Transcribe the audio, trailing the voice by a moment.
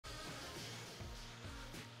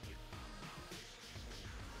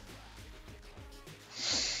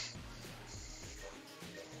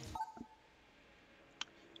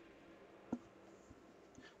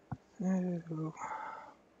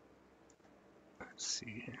Let's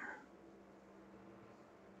see here.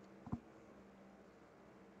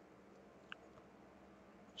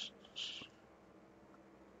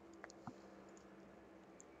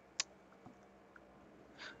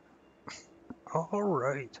 All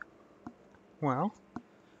right. Well,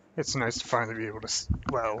 it's nice to finally be able to.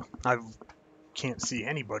 Well, I can't see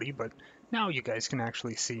anybody, but now you guys can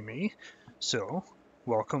actually see me. So,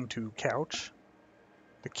 welcome to Couch.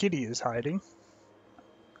 The kitty is hiding.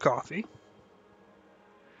 Coffee.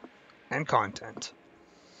 And content.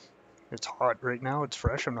 It's hot right now. It's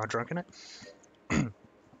fresh. I'm not drinking it.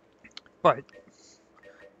 But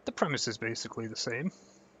the premise is basically the same.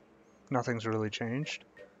 Nothing's really changed.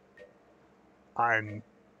 I'm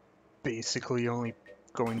basically only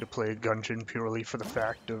going to play Gungeon purely for the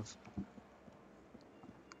fact of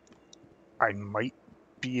I might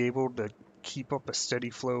be able to keep up a steady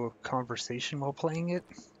flow of conversation while playing it.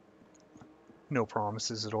 No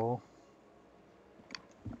promises at all.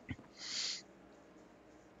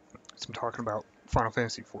 So I'm talking about Final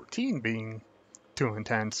Fantasy XIV being too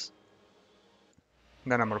intense.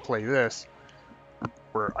 And then I'm going to play this,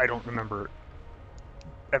 where I don't remember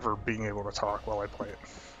ever being able to talk while I play it.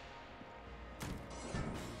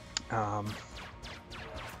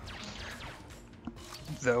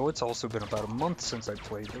 Though it's also been about a month since I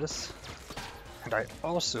played this, and I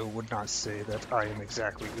also would not say that I am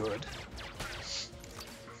exactly good.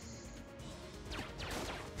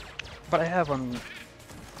 But I have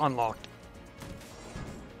unlocked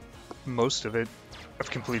most of it. I've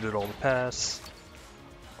completed all the paths,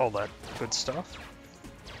 all that good stuff.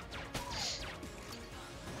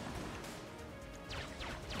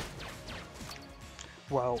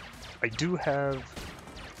 Well, I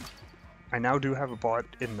now do have a bot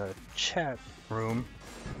in the chat room,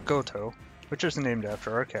 Gouto, which is named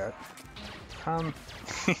after our cat.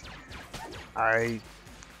 I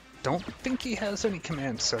don't think he has any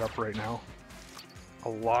commands set up right now. A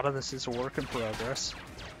lot of this is a work in progress,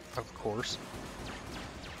 of course.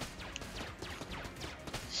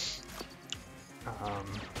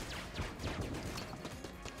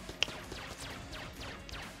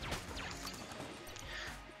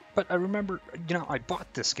 But I remember, I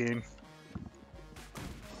bought this game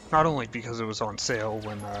not only because it was on sale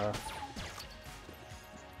when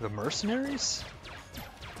the Mercenaries?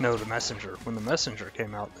 No, the Messenger. When the Messenger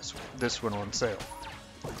came out, this went on sale.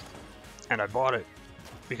 And I bought it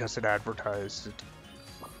because it advertised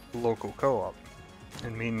local co-op.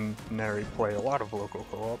 And me and Neri play a lot of local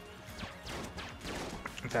co-op.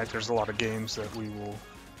 In fact, there's a lot of games that we will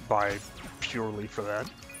buy purely for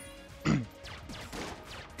that.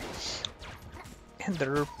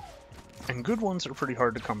 And good ones are pretty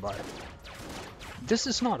hard to come by. This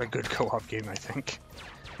is not a good co-op game, I think.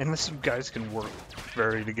 Unless you guys can work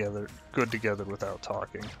very good together without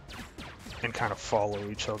talking. And kind of follow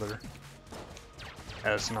each other.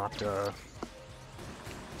 As not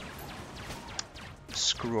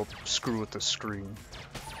screw with the screen.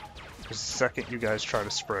 Because the second you guys try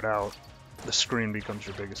to spread out, the screen becomes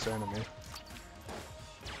your biggest enemy.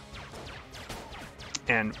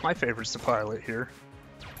 And my favorite's the pilot here.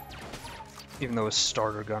 Even though his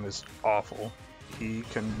starter gun is awful, he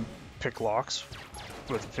can pick locks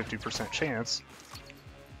with a 50% chance,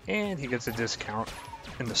 and he gets a discount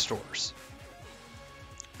in the stores.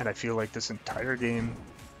 And I feel like this entire game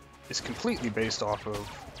is completely based off of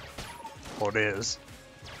what it is,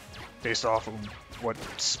 based off of what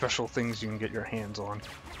special things you can get your hands on.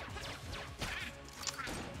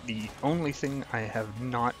 The only thing I have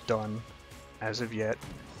not done as of yet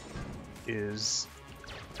is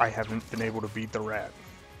I haven't been able to beat the rat.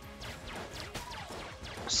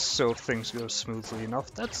 So if things go smoothly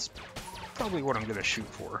enough, that's probably what I'm going to shoot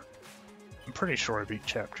for. I'm pretty sure I beat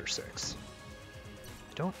Chapter 6.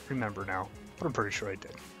 I don't remember now, but I'm pretty sure I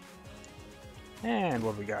did. And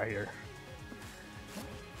what do we got here?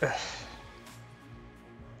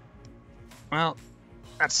 Well,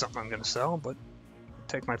 that's something I'm going to sell, but I'll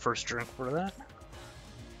take my first drink for that.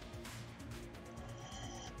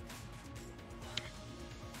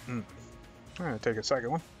 I'm going to take a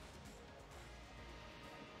second one.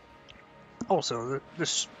 Also,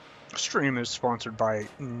 this stream is sponsored by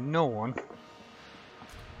no one.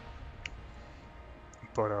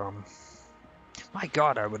 But, my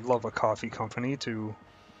god, I would love a coffee company to...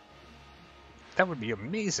 That would be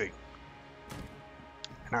amazing.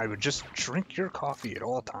 And I would just drink your coffee at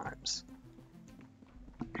all times.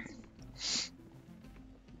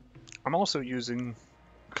 I'm also using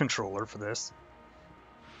a controller for this.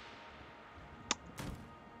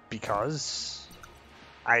 Because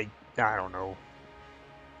I don't know.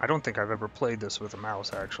 I don't think I've ever played this with a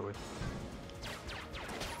mouse, actually.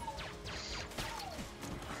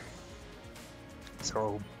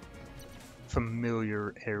 So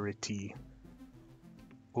familiarity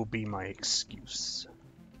will be my excuse.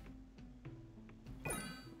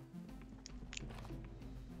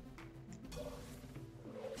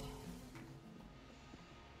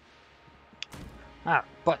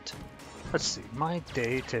 But let's see, my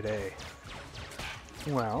day today.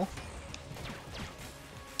 Well,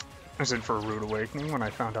 I was in for a rude awakening when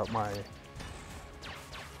I found out my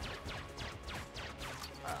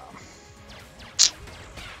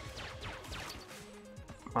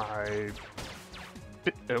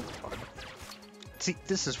oh god. See,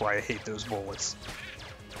 this is why I hate those bullets.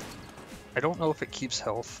 I don't know if it keeps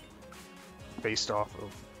health based off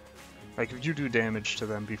of, like, if you do damage to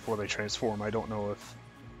them before they transform, I don't know if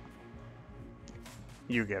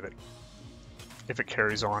you get it. If it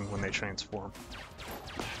carries on when they transform.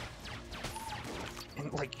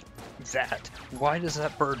 And like that, why does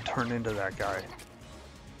that bird turn into that guy?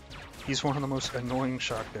 He's one of the most annoying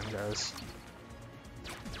shotgun guys.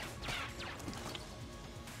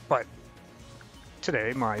 But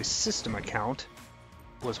today, my system account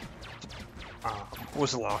was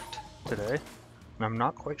locked today, and I'm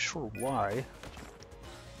not quite sure why.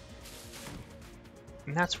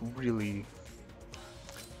 And that's really,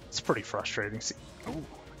 it's pretty frustrating. See, ooh,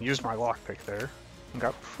 used my lockpick there and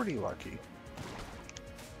got pretty lucky.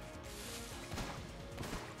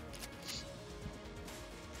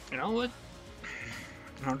 You know what?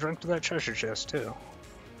 I'll drink to that treasure chest too.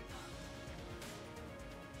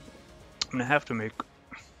 I'm gonna have to make,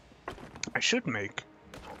 I should make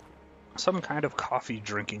some kind of coffee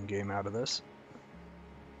drinking game out of this.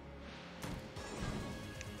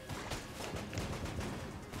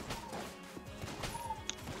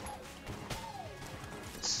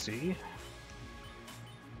 Let's see.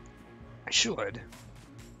 I should.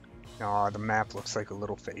 Aw, the map looks like a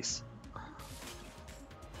little face.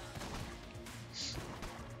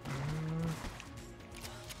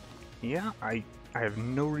 Yeah, I have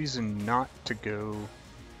no reason not to go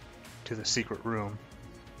to the secret room.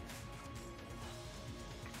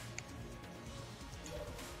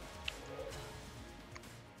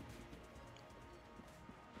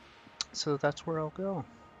 So that's where I'll go.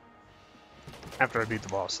 After I beat the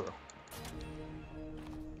boss, though.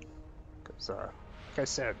 Because, like I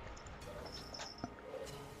said...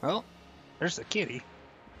 Well, there's the kitty.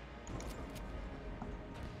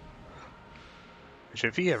 Which,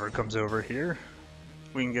 if he ever comes over here,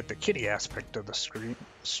 we can get the kitty aspect of the stream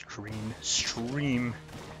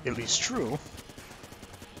at least true.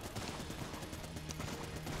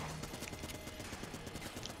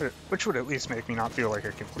 Which would at least make me not feel like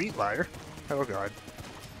a complete liar. Oh god.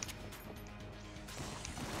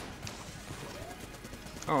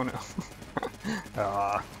 Oh no.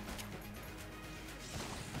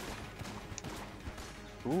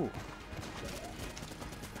 Ooh.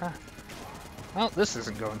 Huh. Well, this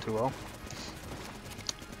isn't going too well.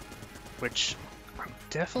 Which, I'm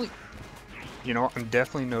definitely... You know, I'm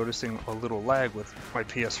definitely noticing a little lag with my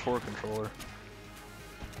PS4 controller.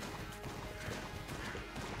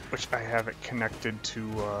 Which I have it connected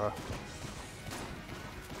to,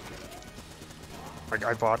 like,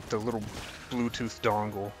 I bought the little Bluetooth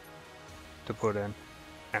dongle to put in.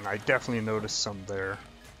 And I definitely noticed some there.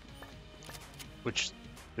 Which,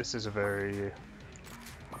 this is a very...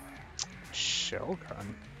 shell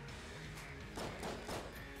gun.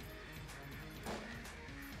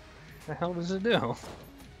 The hell does it do?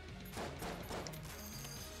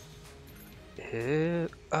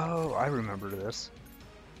 Oh, I remember this.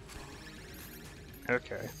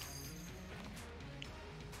 Okay.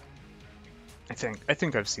 I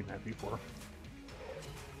think I've seen that before.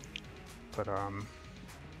 But oh,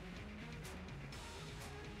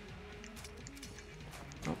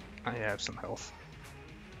 I have some health.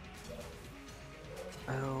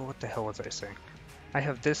 Oh, what the hell was I saying? I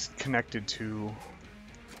have this connected to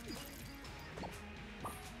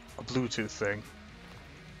a Bluetooth thing,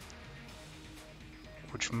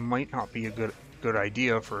 which might not be a good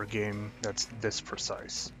idea for a game that's this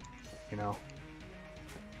precise, you know.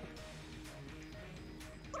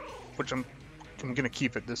 Which I'm gonna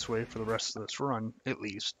keep it this way for the rest of this run, at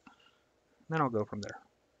least. Then I'll go from there.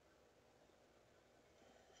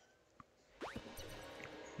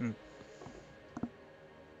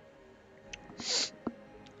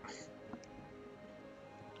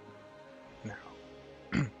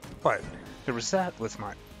 But there was that with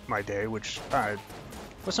my day, which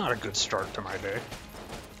was not a good start to my day.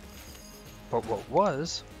 But what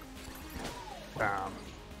was,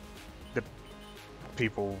 the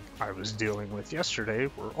people I was dealing with yesterday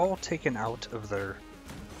were all taken out of their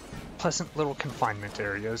pleasant little confinement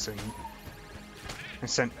areas and and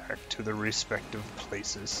sent back to their respective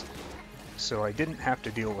places. So I didn't have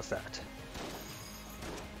to deal with that.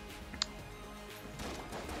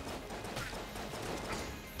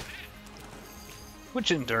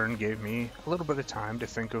 Which in turn gave me a little bit of time to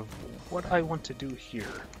think of what I want to do here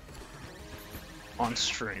on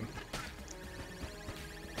stream.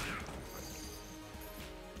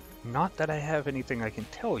 Not that I have anything I can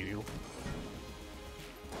tell you,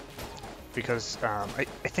 because I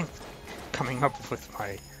think coming up with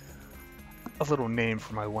a little name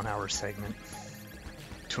for my 1 hour segment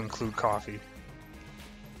to include coffee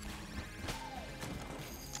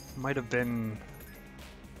might have been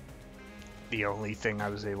the only thing I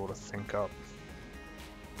was able to think up.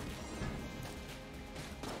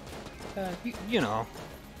 You know,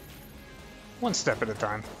 one step at a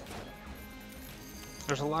time.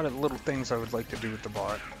 There's a lot of little things I would like to do with the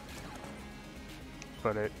bot,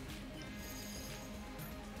 but I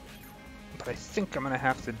think I'm gonna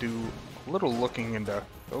have to do a little looking into,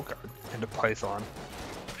 oh god, into Python,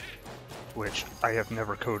 which I have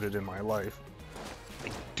never coded in my life. I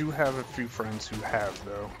do have a few friends who have,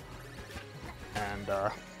 though, and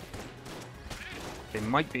they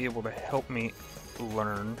might be able to help me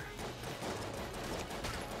learn.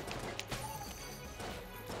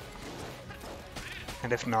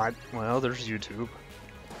 And if not, well, there's YouTube.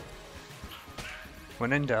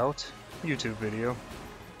 When in doubt, YouTube video.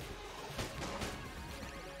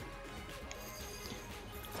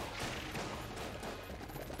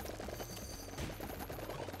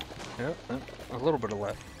 Yep, a little bit of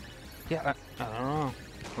left. Yeah, I don't know.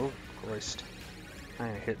 Oh, Christ. I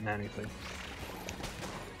ain't hitting anything.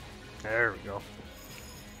 There we go.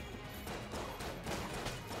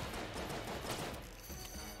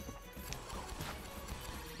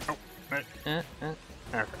 Okay.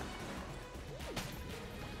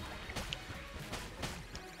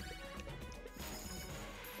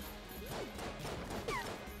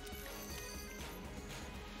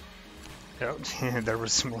 Oh, there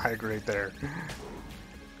was some lag right there.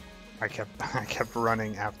 I kept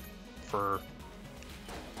running for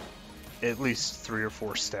at least 3 or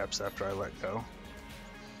 4 steps after I let go.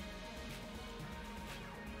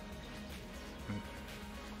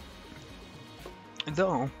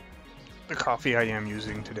 Though the coffee I am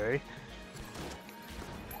using today,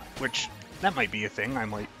 which that might be a thing,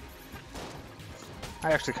 I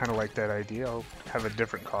actually kind of like that idea. I'll have a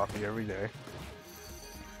different coffee every day.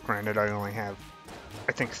 Granted, I only have,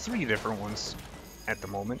 I think, 3 different ones at the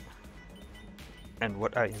moment, and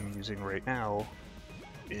what I am using right now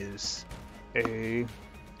is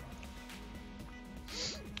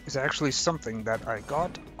actually something that I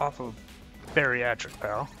got off of Bariatric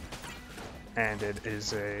Pal, and it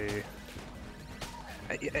is you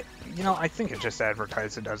know, I think it just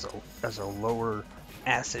advertised it as a lower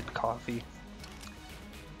acid coffee,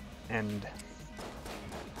 and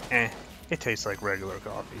it tastes like regular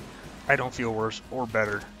coffee. I don't feel worse or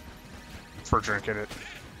better for drinking it.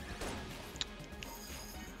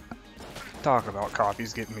 Talk about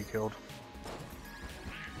coffee's getting me killed.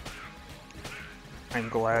 I'm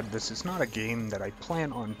glad this is not a game that I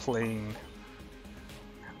plan on playing.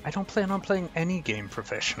 I don't plan on playing any game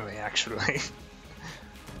professionally, actually.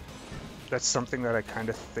 That's something that I kind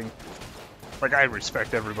of think, like, I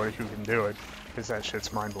respect everybody who can do it, because that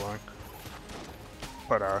shit's mind-blowing.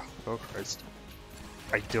 But, oh Christ.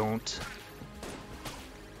 I don't,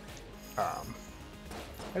 I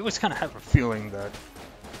always kind of have a feeling that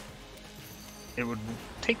it would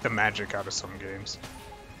take the magic out of some games.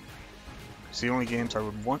 Because the only games I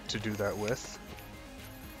would want to do that with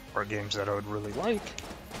are games that I would really like,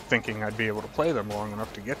 thinking I'd be able to play them long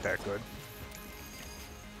enough to get that good.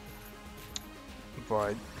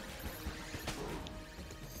 But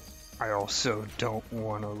I also don't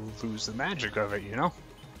want to lose the magic of it, you know?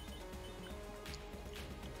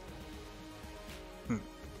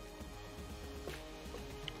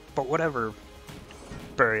 But whatever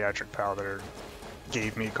Bariatric Powder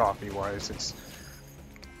gave me coffee-wise, it's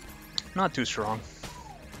not too strong.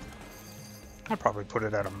 I'd probably put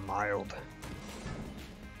it at a mild.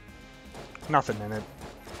 Nothing in it.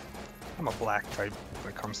 I'm a black type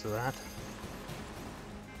when it comes to that.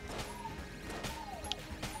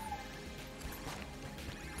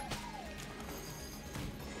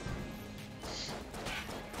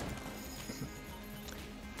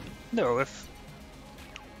 No, if...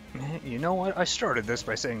 You know what? I started this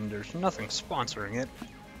by saying there's nothing sponsoring it.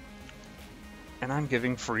 And I'm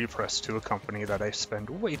giving free press to a company that I spend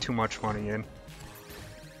way too much money in.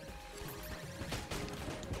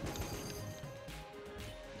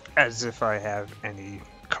 As if I have any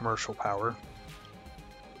commercial power.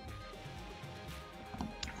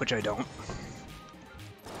 Which I don't.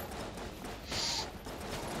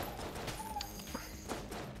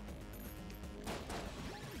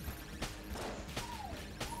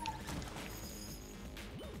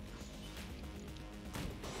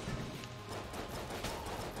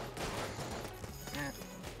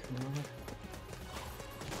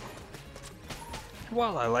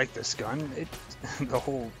 While I like this gun, the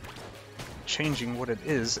whole changing what it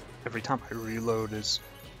is every time I reload is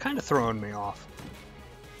kind of throwing me off.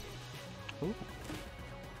 Ooh.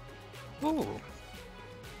 Ooh.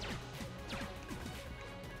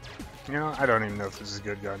 You know, I don't even know if this is a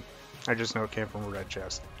good gun. I just know it came from a red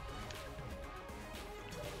chest.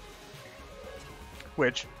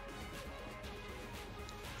 Which,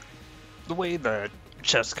 the way the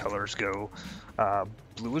chest colors go,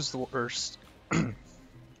 blue is the worst.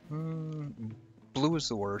 Blue is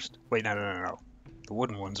the worst. Wait, no. The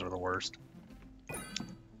wooden ones are the worst.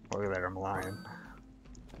 Look at that, I'm lying.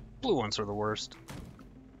 Blue ones are the worst.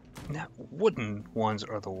 Now, wooden ones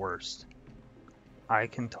are the worst. I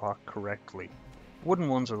can talk correctly. Wooden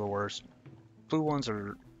ones are the worst. Blue ones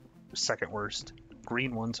are second worst.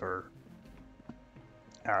 Green ones are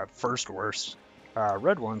first worst.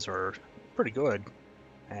 Red ones are pretty good.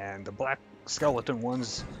 And the black skeleton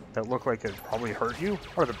ones that look like it probably hurt you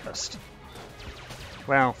are the best.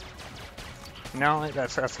 Well, no,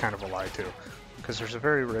 that's kind of a lie too, because there's a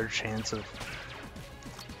very rare chance of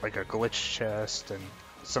like a glitch chest and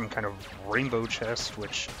some kind of rainbow chest,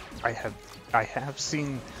 which I have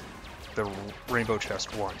seen the rainbow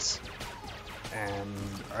chest once, and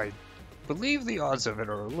I believe the odds of it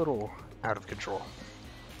are a little out of control.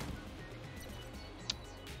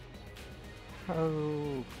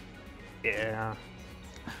 Oh, yeah.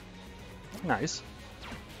 Nice.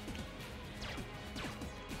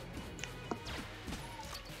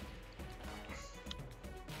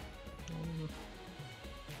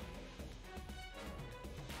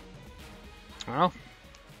 Well,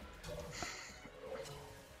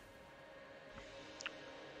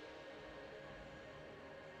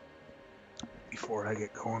 before I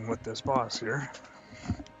get going with this boss here,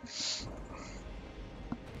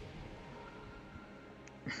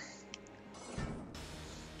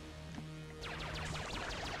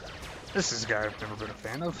 this is a guy I've never been a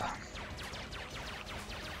fan of.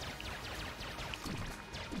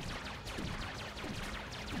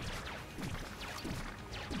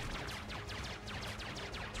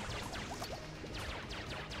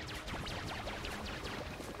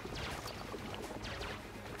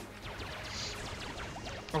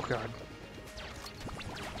 Oh god.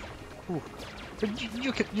 Ooh. But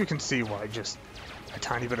you can see why just a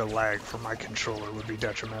tiny bit of lag for my controller would be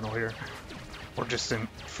detrimental here. Or just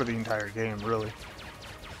for the entire game, really.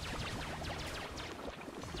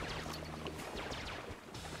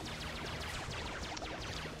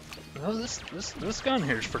 No, this gun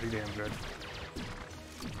here is pretty damn good.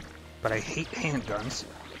 But I hate handguns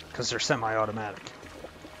because they're semi-automatic.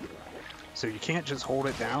 So you can't just hold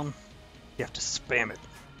it down, you have to spam it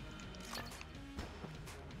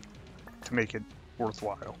to make it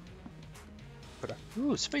worthwhile. But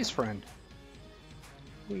ooh, space friend.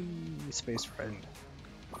 Whee, space friend.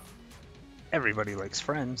 Everybody likes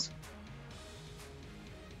friends.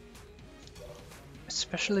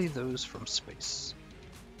 Especially those from space.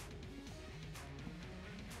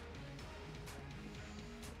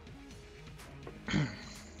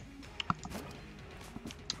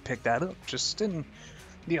 Pick that up just in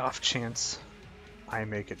the off chance I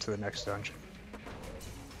make it to the next dungeon.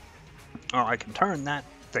 Oh, I can turn that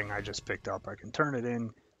thing I just picked up, I can turn it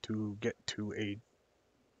in to get to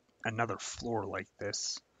another floor like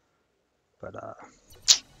this, but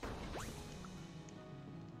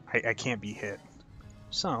I can't be hit.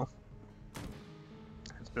 So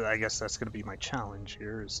I guess that's gonna be my challenge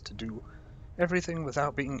here, is to do everything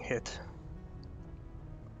without being hit.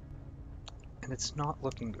 And it's not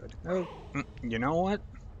looking good. Oh, you know what?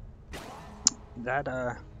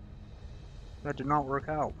 That did not work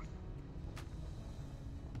out.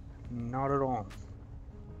 Not at all.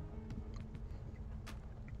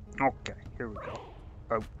 Okay, here we go.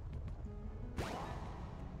 Oh.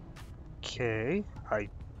 Okay,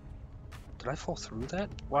 did I fall through that?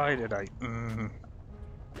 Why did I?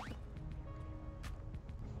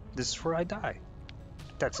 This is where I die.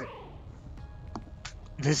 That's it.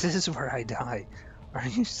 This is where I die. Are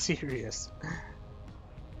you serious?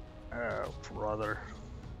 Oh, brother.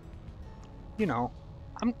 You know,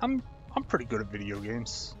 I'm pretty good at video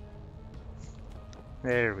games.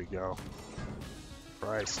 There we go.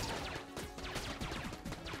 Christ.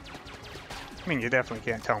 I mean, you definitely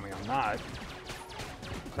can't tell me I'm not.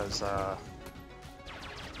 Because,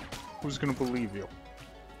 who's gonna believe you?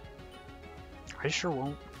 I sure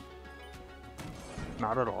won't.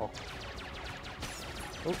 Not at all.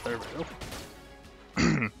 Oh, there we go.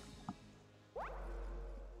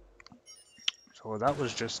 So that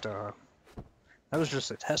was just a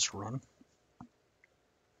test run.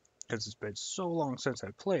 because it's been so long since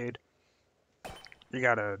I played, you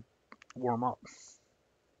gotta warm up.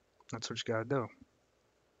 That's what you gotta do.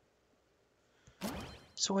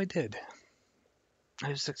 So I did.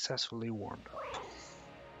 I successfully warmed up.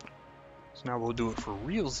 So now we'll do it for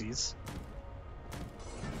realsies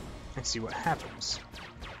and see what happens.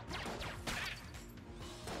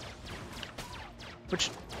 Which,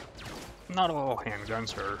 not all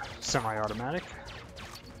handguns are semi-automatic.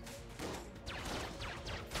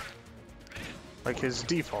 Like his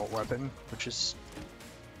default weapon, which is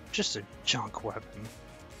just a junk weapon.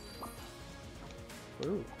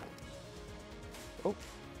 Ooh. Oh,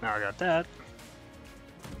 now I got that.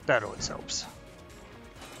 That always helps.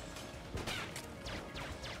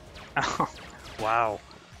 Oh, wow.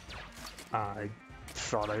 I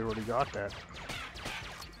thought I already got that.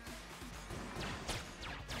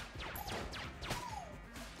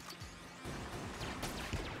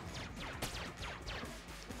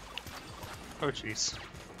 Oh, jeez.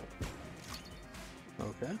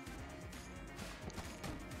 Okay.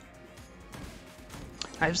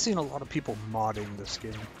 I've seen a lot of people modding this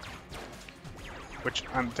game, which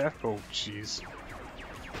I'm oh, jeez.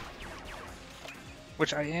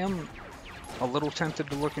 Which I am a little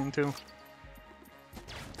tempted to look into.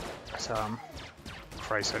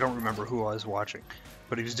 Christ, I don't remember who I was watching,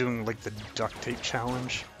 but he was doing like the duct tape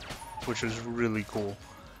challenge, which was really cool.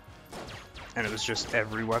 And it was just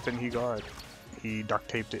every weapon he got, he duct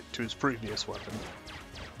taped it to his previous weapon.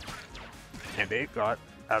 And it got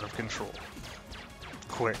out of control.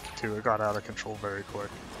 Quick, too. It got out of control very quick.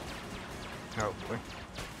 Hopefully.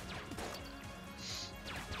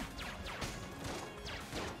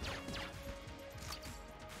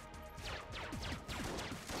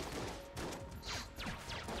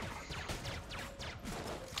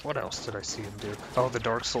 What else did I see him do? Oh, the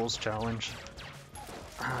Dark Souls challenge.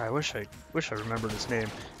 I wish I remembered his name.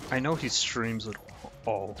 I know he streams it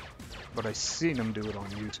all, but I seen him do it on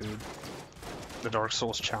YouTube. The Dark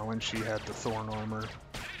Souls challenge, he had the thorn armor,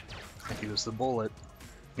 and he was the bullet.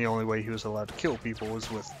 The only way he was allowed to kill people was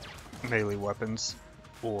with melee weapons,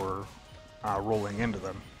 or rolling into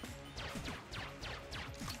them.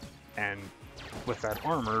 And with that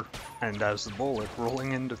armor, and as the bullet,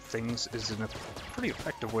 rolling into things is a pretty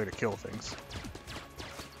effective way to kill things.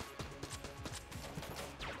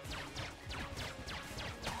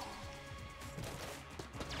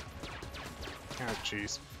 Oh,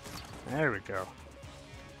 jeez. There we go.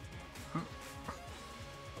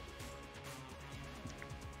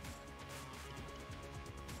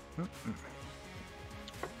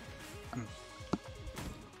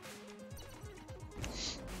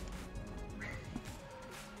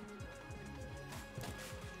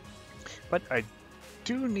 But I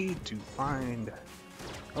do need to find...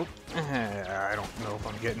 Oh, I don't know if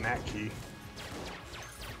I'm getting that key.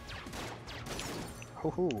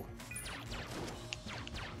 Ho-ho.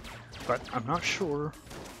 But I'm not sure.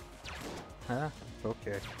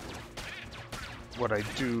 Okay. What I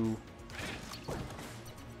do...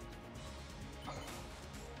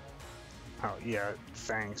 Oh, yeah,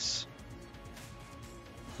 thanks.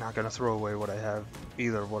 Not gonna throw away what I have,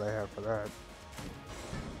 either of what I have for that.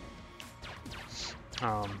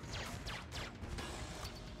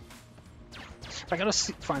 I gotta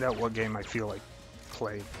find out what game I feel like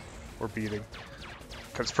playing or beating.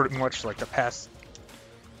 Because pretty much like the past...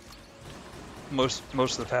 Most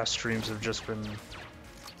of the past streams have just been...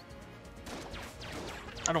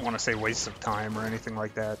 I don't want to say waste of time or anything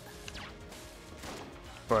like that.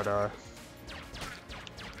 But,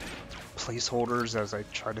 placeholders as I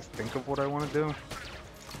try to think of what I want to do.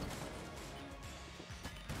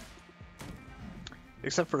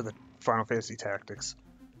 Except for the Final Fantasy Tactics,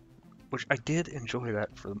 which I did enjoy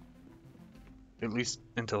that for at least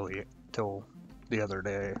until the other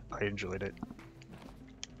day. I enjoyed it.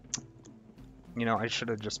 You know, I should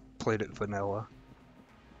have just played it vanilla.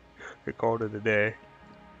 I called it a day.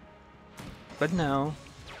 But no,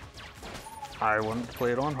 I wanted to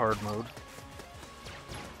play it on hard mode.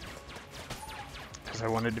 Because I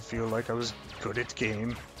wanted to feel like I was good at the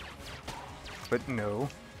game. But no.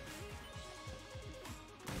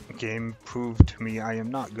 The game proved to me I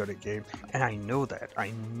am not good at game. And I know that.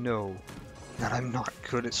 I know that I'm not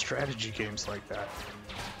good at strategy games like that.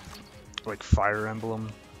 Like Fire Emblem.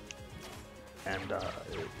 And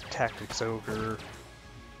Tactics Ogre.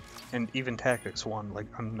 And even Tactics 1. Like,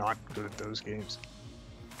 I'm not good at those games.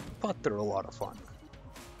 But they're a lot of fun.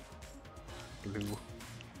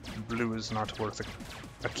 Blue is not worth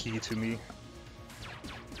a key to me.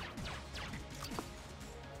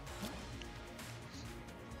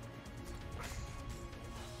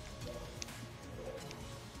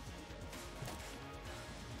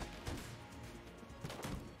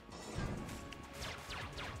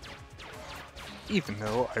 Even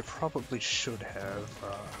though I probably should have,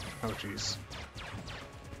 oh geez.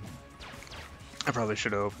 I probably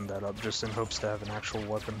should have opened that up just in hopes to have an actual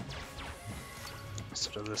weapon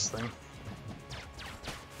instead of this thing.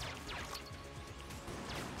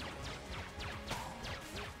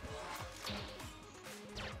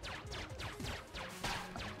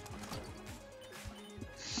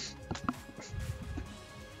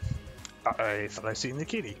 I thought I seen the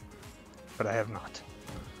kitty, but I have not.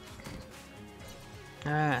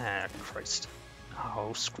 Ah, Christ.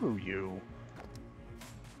 Oh, screw you.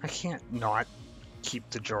 I can't not keep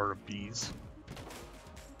the jar of bees.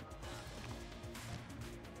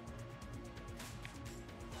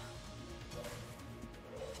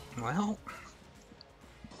 Well,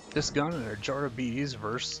 this gun and a jar of bees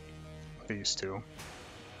versus these two.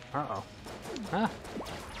 Uh-oh. Ah.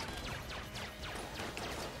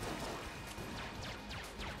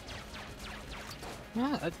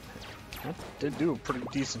 Yeah, that did do a pretty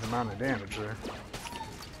decent amount of damage there.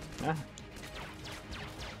 Yeah.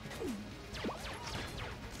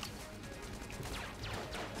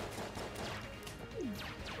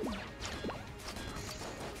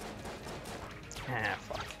 Ah,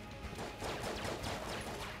 fuck.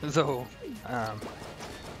 Though,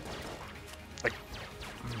 like,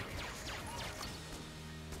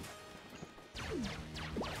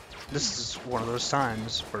 this is one of those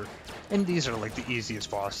times where, and these are like the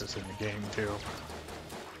easiest bosses in the game too.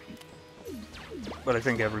 But I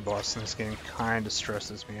think every boss in this game kind of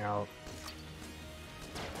stresses me out.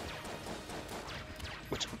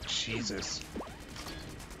 Which, Jesus.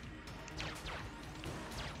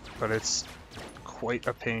 But it's quite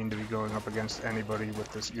a pain to be going up against anybody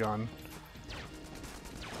with this gun.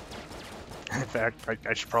 In fact,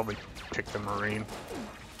 I should probably pick the Marine.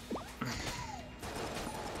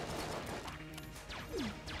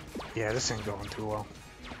 Yeah, this ain't going too well.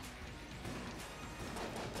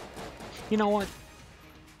 You know what?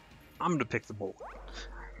 I'm gonna pick the bullet.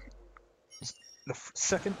 The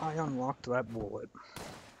second I unlocked that bullet,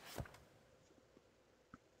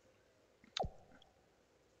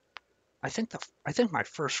 I think my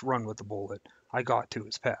first run with the bullet I got to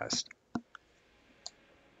his past,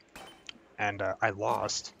 and I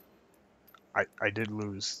lost. I did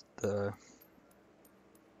lose. The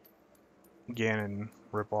Ganon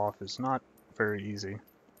ripoff is not very easy.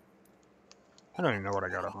 I don't even know what I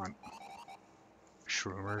gotta hunt.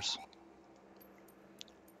 Shroomers.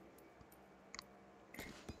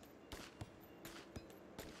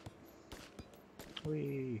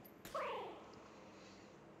 Whee.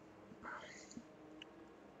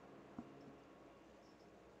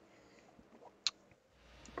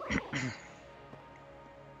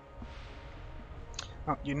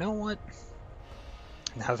 Oh, you know what?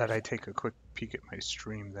 Now that I take a quick peek at my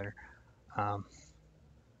stream there,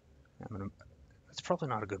 it's probably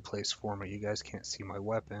not a good place for me. You guys can't see my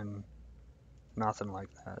weapon, nothing like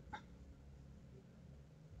that.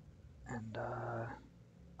 And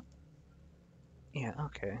yeah,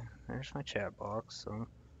 okay. There's my chat box. So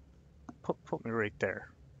put me right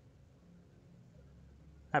there.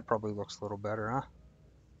 That probably looks a little better, huh?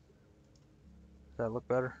 Does that look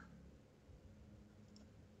better?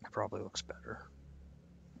 That probably looks better.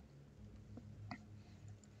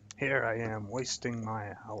 Here I am wasting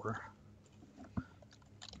my hour.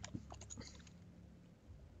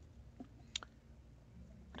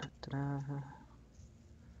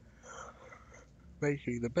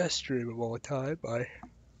 Making the best stream of all time by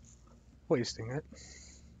wasting it.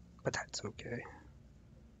 But that's okay.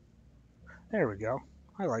 There we go.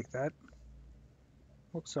 I like that.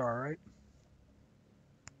 Looks alright.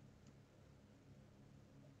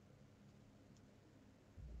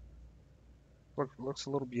 Looks a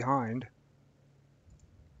little behind.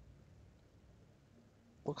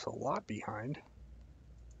 Looks a lot behind.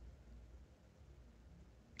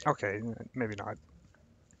 Okay, maybe not.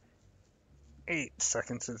 8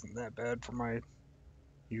 seconds isn't that bad for my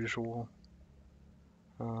usual.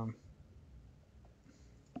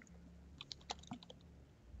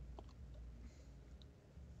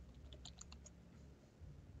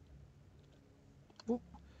 Oop.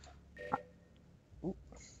 Oop.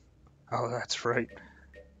 Oh, that's right.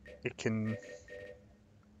 It can.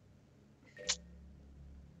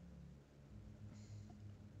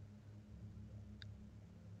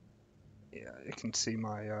 Yeah, it can see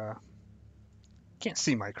my. Can't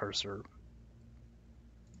see my cursor,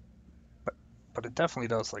 but it definitely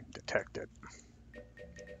does like detect it.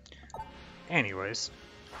 Anyways,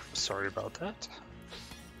 sorry about that.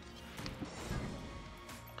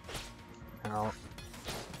 Now,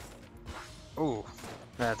 oh,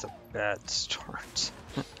 that's a bad start.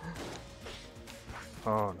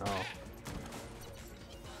 Oh no.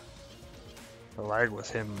 The lag with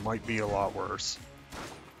him might be a lot worse.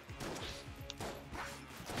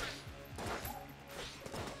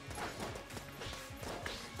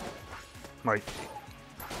 Might be.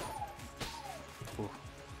 Ooh.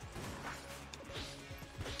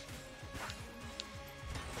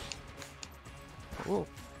 Ooh.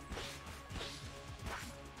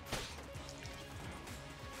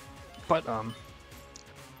 But,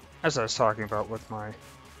 as I was talking about with my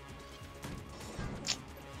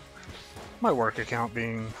work account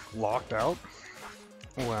being locked out,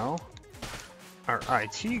 well, our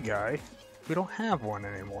IT guy, we don't have one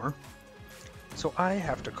anymore. So I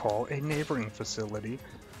have to call a neighboring facility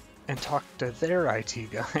and talk to their IT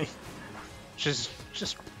guy, which is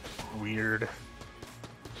just weird.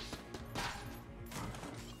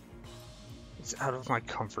 It's out of my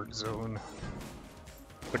comfort zone.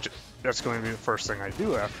 Which, that's going to be the first thing I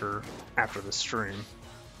do after the stream.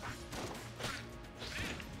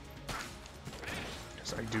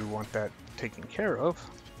 Because I do want that taken care of.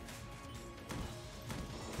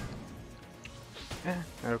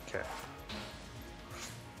 Okay.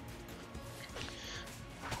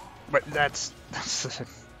 But that's the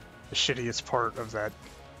shittiest part of that.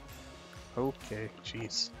 Okay,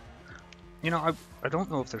 jeez. You know, I don't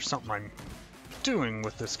know if there's something I'm doing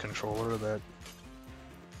with this controller that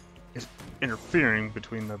is interfering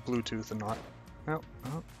between the Bluetooth and not. Oh.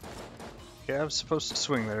 Yeah, I was supposed to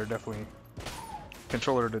swing there, definitely.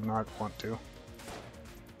 Controller did not want to.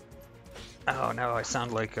 Oh, now I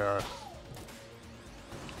sound like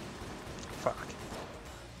fuck.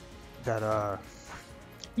 That,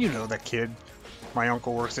 you know that kid. My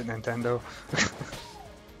uncle works at Nintendo.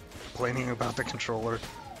 Complaining about the controller.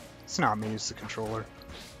 It's not me, it's the controller.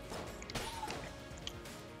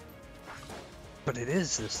 But it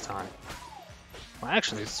is this time. Well,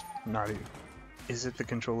 actually, it's not even. Is it the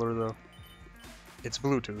controller, though? It's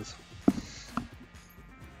Bluetooth.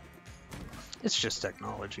 It's just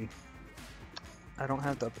technology. I don't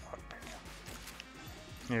have the block pick.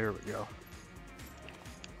 Here we go.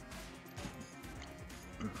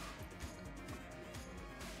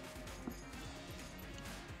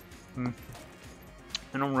 And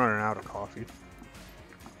I'm running out of coffee.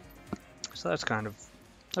 So that's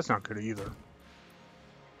not good either.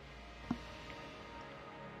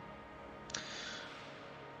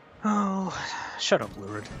 Oh, shut up,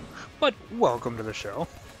 Lurid. But welcome to the show.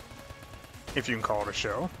 If you can call it a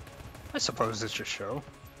show. I suppose it's a show.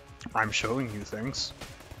 I'm showing you things.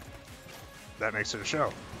 That makes it a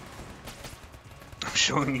show. I'm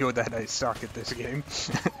showing you that I suck at this game.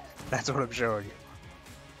 That's what I'm showing you.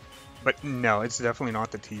 But no, it's definitely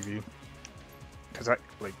not the TV. Because I've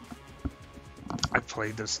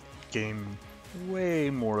played this game way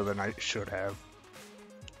more than I should have.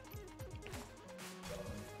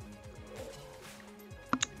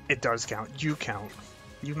 It does count. You count.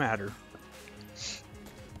 You matter.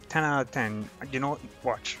 10 out of 10. You know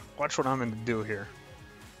what? Watch what I'm going to do here.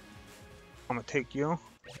 I'm going to take you. I'm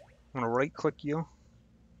going to right click you.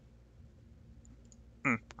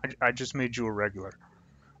 I just made you a regular.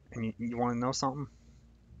 And you want to know something?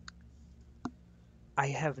 I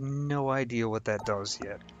have no idea what that does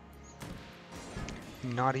yet.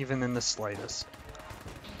 Not even in the slightest.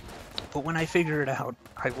 But when I figure it out,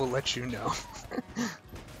 I will let you know.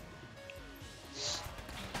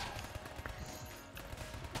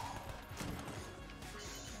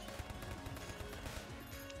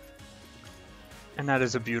 And that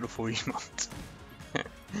is a beautiful emote.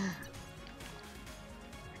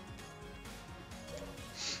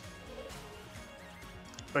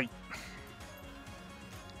 Like,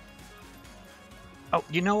 oh,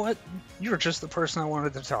 you know what? You're just the person I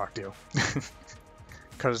wanted to talk to.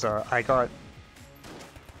 Because I got...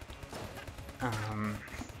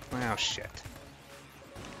 well, shit.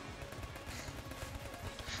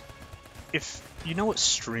 If you know what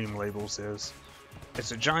stream labels is,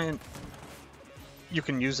 it's a giant... You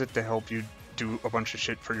can use it to help you do a bunch of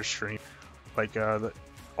shit for your stream. Like,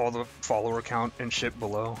 all the follower count and shit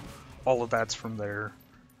below. All of that's from there.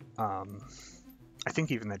 I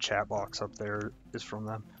think even the chat box up there is from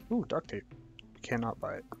them. Ooh, duct tape. Cannot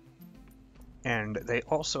buy it. And they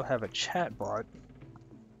also have a chat bot,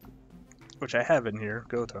 which I have in here,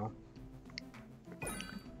 Gouto.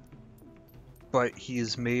 But he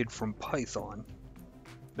is made from Python.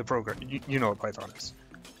 The program. You know what Python is.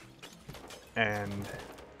 And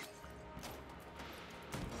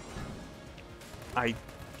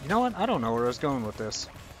you know what? I don't know where I was going with this.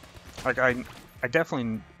 Like, I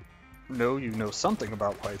definitely know you know something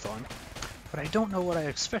about Python, but I don't know what I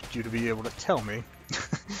expect you to be able to tell me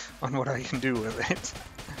on what I can do with it.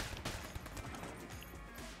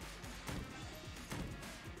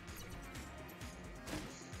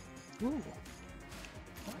 Ooh.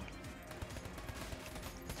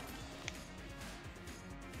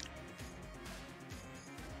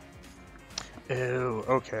 Ew,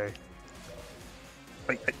 okay.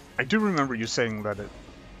 I do remember you saying that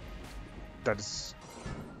it's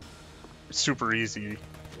super easy.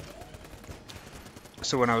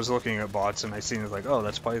 So when I was looking at bots and I seen it like, oh,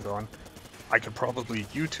 that's Python, I could probably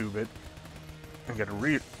YouTube it and get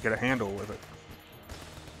a handle with it.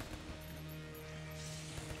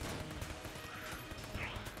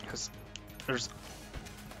 Because there's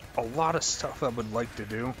a lot of stuff I would like to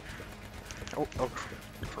do. Oh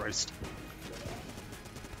Christ.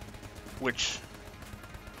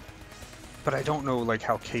 But I don't know like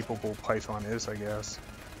how capable Python is, I guess.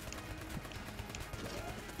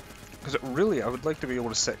 Because really, I would like to be able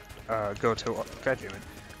to set Gouto up,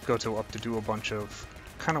 Gouto up to do a bunch of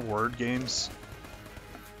kind of word games.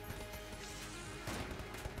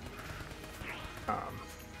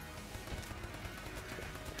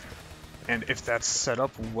 And if that's set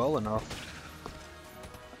up well enough,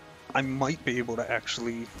 I might be able to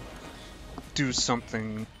actually do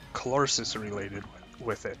something Colossus related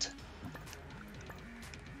with it.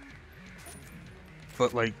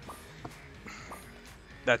 But like,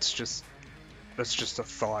 that's just a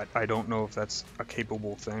thought. I don't know if that's a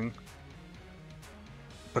capable thing,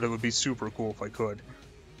 but it would be super cool if I could.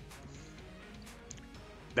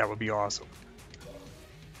 That would be awesome.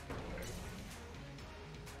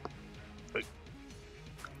 Like,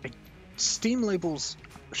 Steam Labels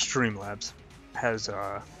Streamlabs has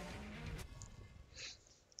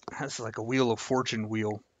like a Wheel of Fortune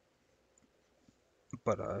wheel,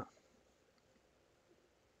 but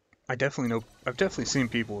I've definitely seen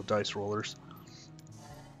people with dice rollers.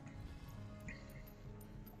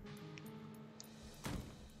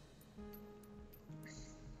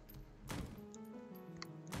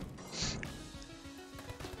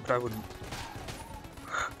 But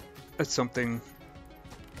it's something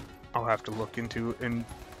I'll have to look into and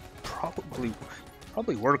probably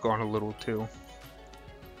work on a little too.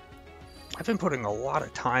 I've been putting a lot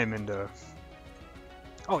of time into...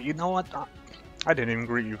 Oh, you know what? I didn't even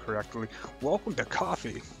greet you correctly. Welcome to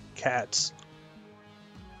Coffee Cats.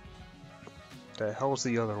 The hell's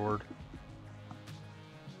the other word?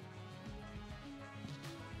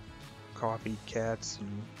 Coffee Cats.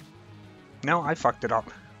 No, I fucked it up.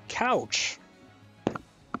 Couch.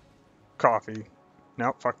 Coffee.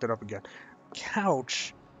 No, fucked it up again.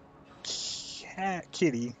 Couch. Cat.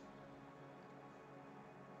 Kitty.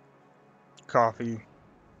 Coffee.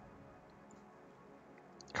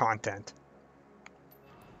 Content.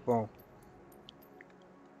 Well,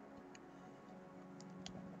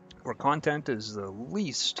 where content is the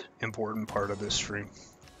least important part of this stream,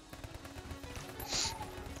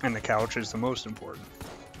 and the couch is the most important.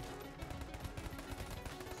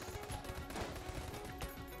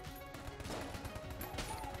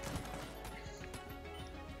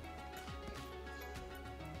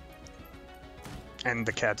 And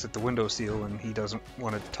the cat's at the windowsill and he doesn't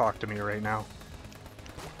want to talk to me right now.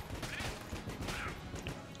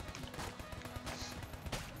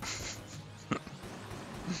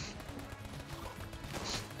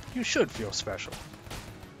 You should feel special.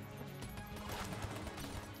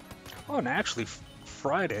 Oh, and actually,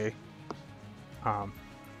 Friday, now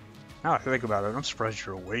I think about it, I'm surprised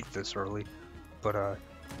you're awake this early, but,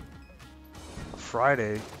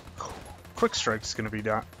 Friday, Quick Strike's gonna be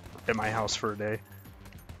down at my house for a day,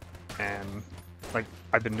 and, like,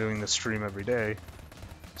 I've been doing this stream every day,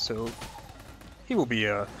 so he will be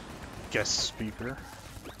a guest speaker.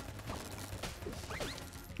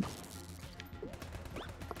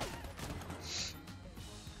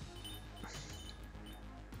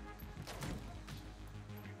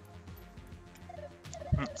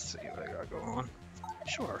 Let's see what I got going on.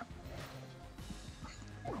 Sure.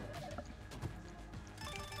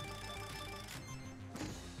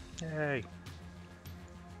 Yay.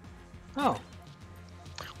 Oh.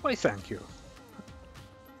 Why, thank you.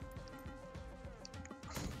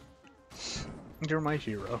 You're my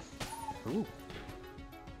hero. Ooh.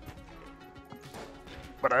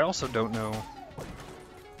 But I also don't know...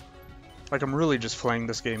 Like, I'm really just playing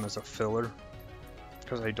this game as a filler.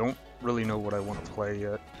 Because I don't really know what I want to play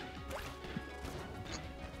yet.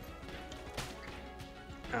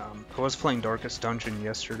 I was playing Darkest Dungeon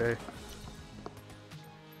yesterday.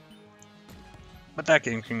 But that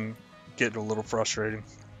game can get a little frustrating.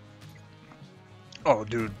 Oh,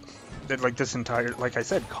 dude. Like, this entire... Like I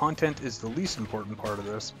said, content is the least important part of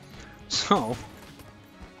this. So...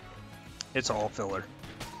 It's all filler.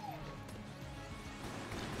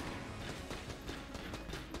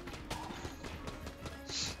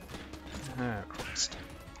 Ah, Christ.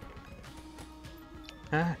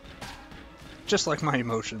 Eh, just like my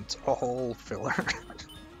emotions, all filler.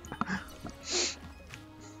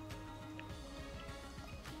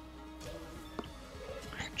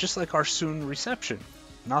 Just like our soon reception,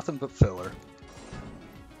 nothing but filler.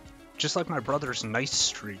 Just like my brother's nice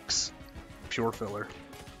streaks, pure filler.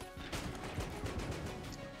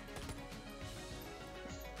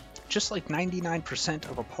 Just like 99%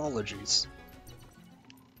 of apologies,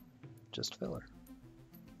 just filler.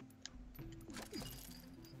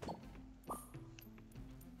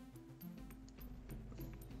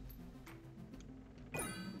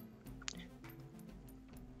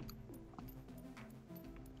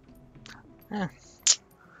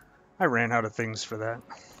 I ran out of things for that.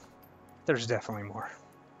 There's definitely more.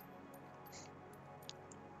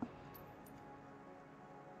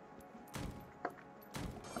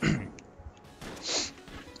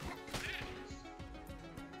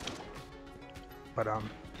 But,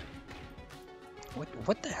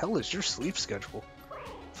 what the hell is your sleep schedule?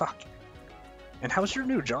 Fuck. And how's your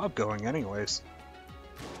new job going anyways?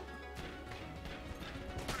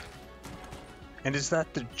 And is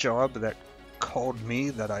that the job that called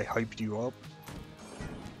me that I hyped you up?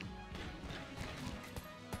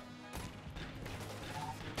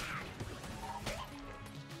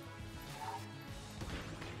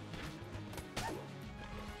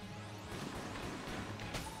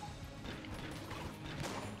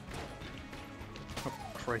 Oh,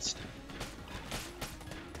 Christ.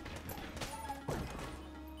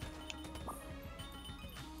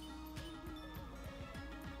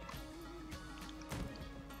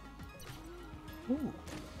 Ooh.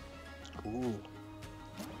 Ooh.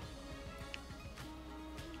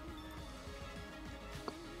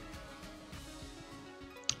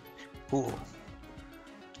 Ooh.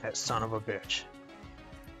 That son of a bitch.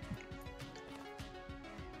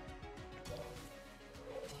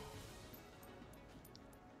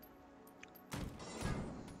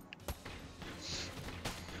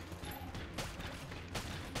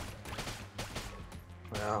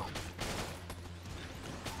 Well,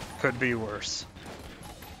 could be worse.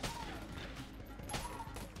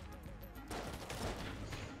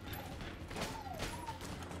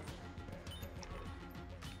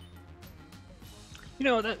 You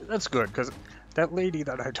know, that's good, because that lady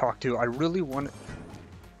that I talked to, I really wanted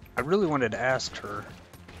to ask her,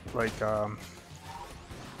 like,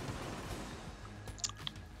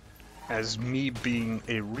 as me being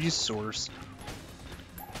a resource,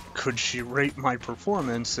 could she rate my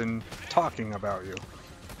performance in talking about you?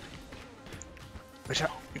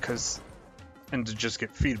 And to just get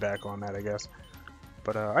feedback on that, I guess.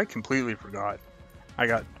 But I completely forgot. I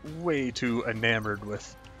got way too enamored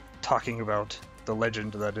with talking about the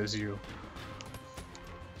legend that is you.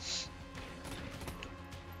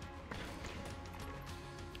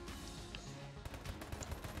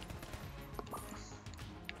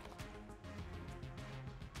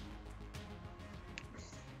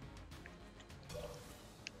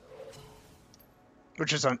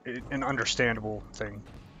 Which is an understandable thing.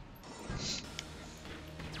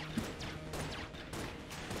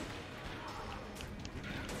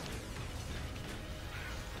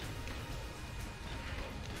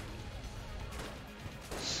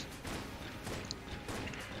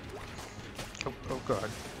 Oh god.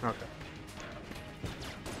 Okay.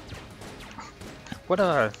 What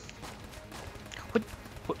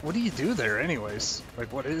do you do there anyways?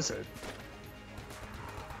 Like, what is it?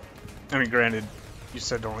 I mean, granted, you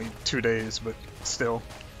said only 2 days, but still.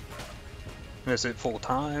 Is it full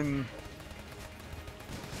time?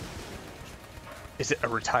 Is it a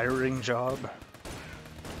retiring job?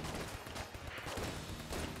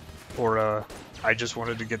 Or I just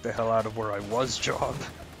wanted to get the hell out of where I was job?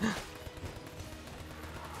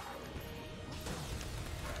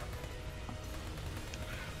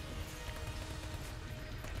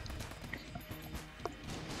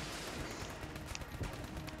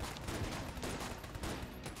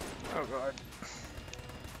 Oh god.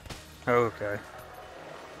 Okay.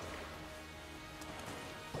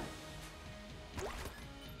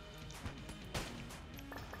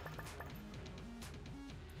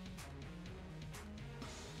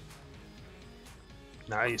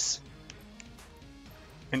 Nice.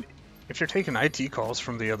 And if you're taking IT calls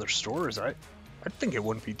from the other stores, I think it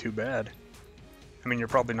wouldn't be too bad. I mean, you're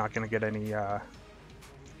probably not going to get any,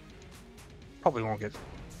 probably won't get,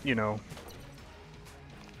 you know,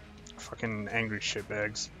 fucking angry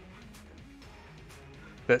shitbags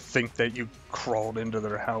that think that you crawled into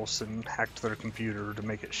their house and hacked their computer to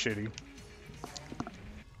make it shitty.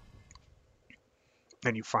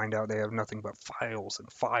 Then you find out they have nothing but files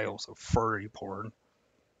and files of furry porn.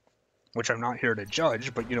 Which I'm not here to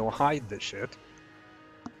judge, but, you know, hide the shit.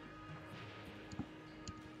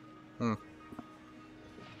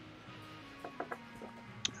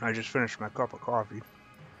 I just finished my cup of coffee.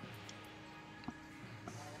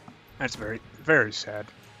 That's very, very sad.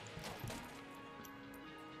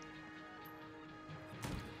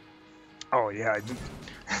 Oh yeah,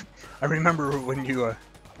 I remember when you,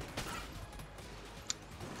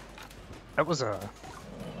 that was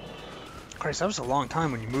Christ, that was a long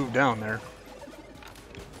time when you moved down there.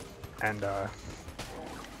 And,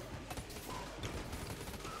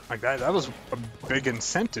 like that was a big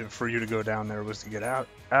incentive for you to go down there, was to get out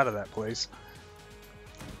of that place.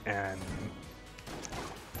 And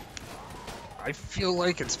I feel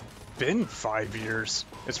like it's been 5 years.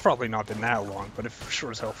 It's probably not been that long, but it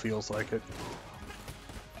sure as hell feels like it.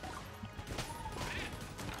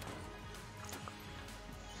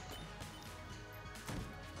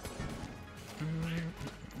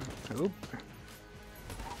 Oop.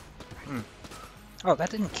 Oh,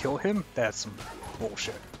 that didn't kill him? That's some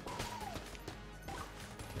bullshit.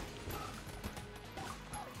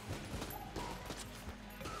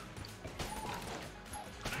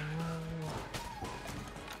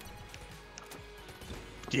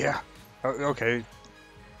 Yeah. Okay.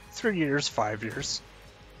 3 years, 5 years.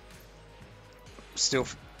 Still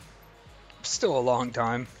a long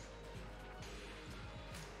time.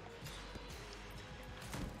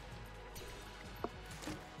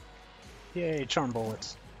 Yay, charm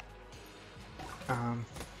bullets.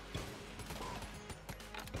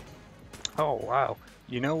 Oh, wow.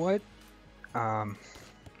 You know what?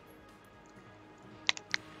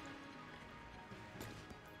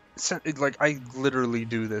 Like, I literally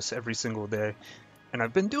do this every single day, and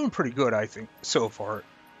I've been doing pretty good, I think, so far,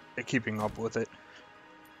 at keeping up with it.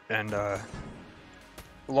 And,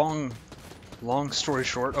 long story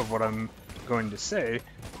short of what I'm going to say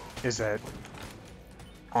is that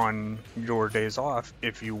on your days off,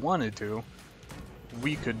 if you wanted to,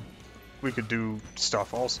 we could do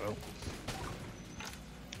stuff also.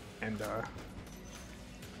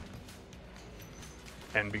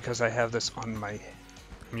 And because I have this on I'm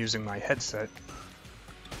using my headset,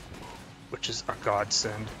 which is a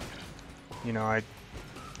godsend. You know,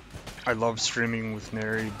 I love streaming with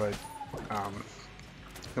Neri, but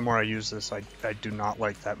the more I use this, I do not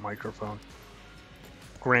like that microphone.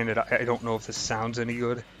 Granted, I don't know if this sounds any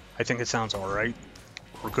good. I think it sounds alright,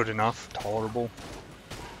 or good enough, tolerable.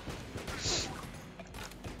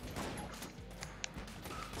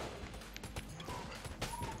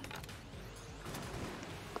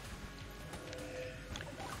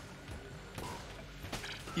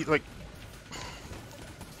 Like,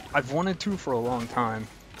 I've wanted to for a long time,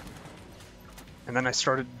 and then I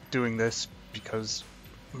started doing this because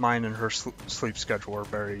mine and her sleep schedule are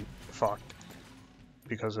very fucked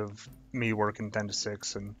because of me working 10 to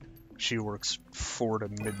 6 and she works 4 to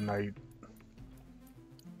midnight.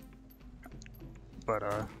 But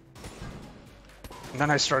and then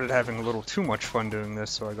I started having a little too much fun doing this,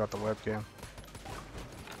 so I got the webcam.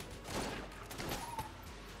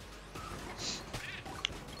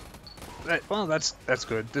 Well, that's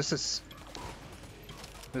good. This is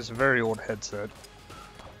a very old headset.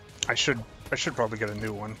 I should probably get a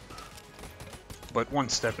new one, but one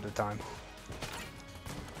step at a time.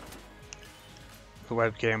 The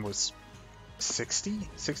webcam was 60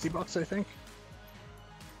 bucks, I think.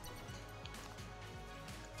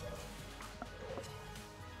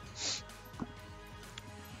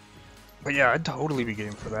 But yeah, I'd totally be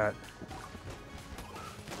game for that.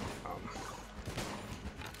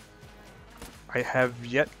 I have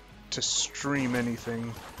yet to stream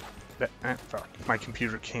anything that my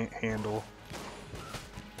computer can't handle.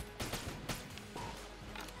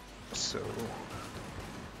 So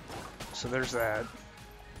there's that.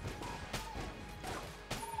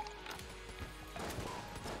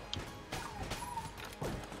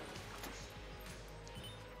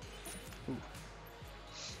 Ooh.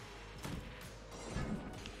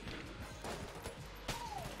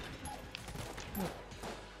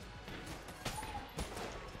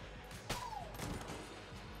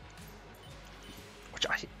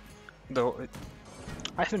 Though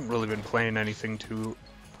I haven't really been playing anything too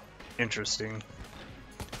interesting.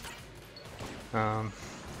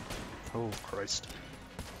 Oh Christ.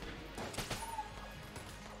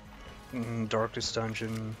 Darkest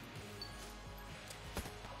Dungeon.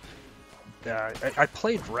 Yeah, I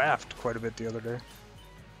played Raft quite a bit the other day.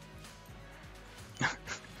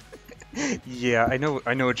 Yeah, I know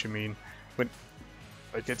what you mean. But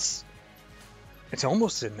like it's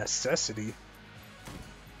almost a necessity.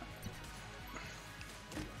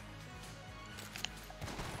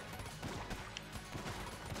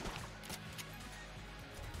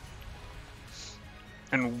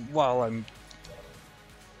 And while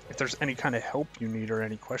if there's any kind of help you need or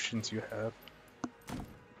any questions you have,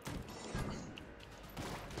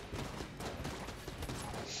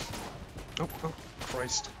 Oh, oh,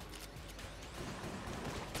 Christ.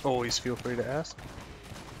 Always feel free to ask.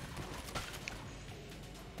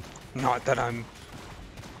 Not that I'm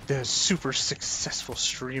the super successful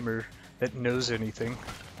streamer that knows anything.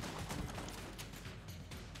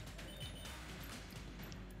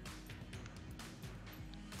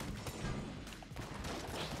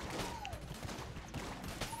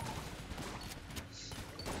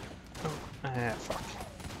 Oh, ah, fuck.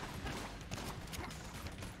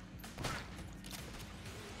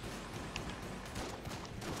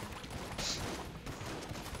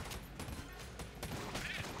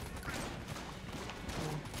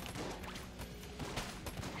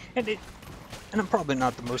 And I'm probably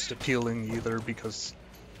not the most appealing either because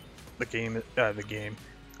I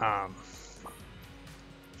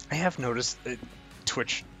have noticed that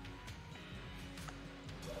Twitch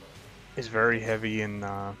is very heavy in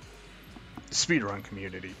the speedrun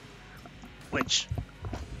community, which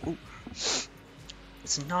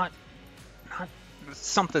it's not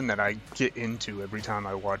something that I get into every time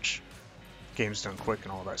I watch games done quick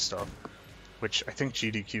and all that stuff. Which I think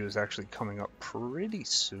GDQ is actually coming up pretty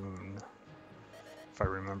soon, if I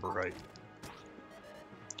remember right.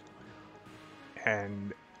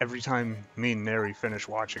 And every time me and Neri finish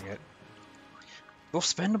watching it, we'll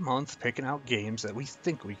spend a month picking out games that we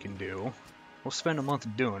think we can do. We'll spend a month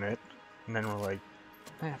doing it, and then we're like,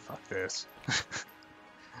 fuck this.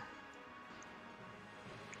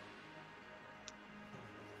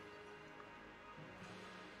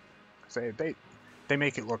 Say they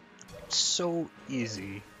make it look so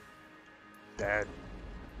easy that,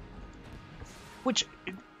 which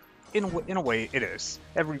in a way it is.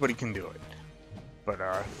 Everybody can do it, but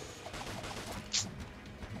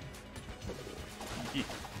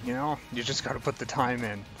you know, you just got to put the time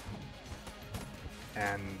in,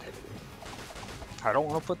 and I don't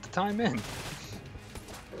want to put the time in.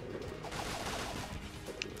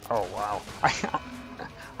 Oh wow.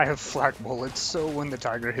 I have flak bullets, so when the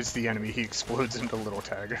tiger hits the enemy, he explodes into little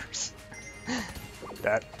tigers.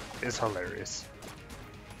 That is hilarious.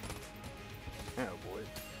 Oh boy.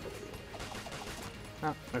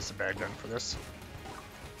 Oh, that's a bad gun for this.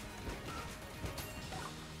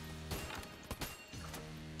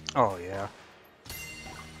 Oh yeah.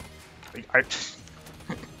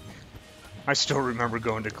 I still remember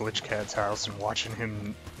going to Glitch Cat's house and watching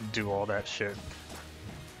him do all that shit.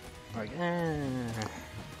 Like,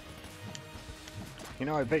 you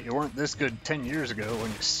know, I bet you weren't this good 10 years ago when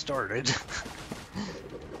you started.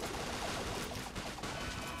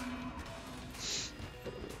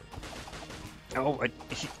 Oh,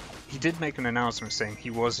 he did make an announcement saying he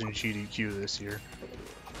was in GDQ this year.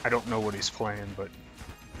 I don't know what he's playing, but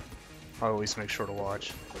I always make sure to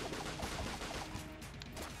watch.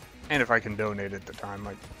 And if I can donate at the time,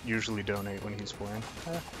 I usually donate when he's playing.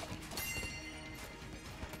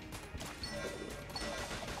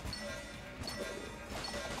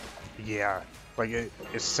 Yeah, like it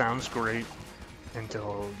sounds great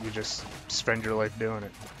until you just spend your life doing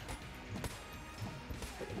it.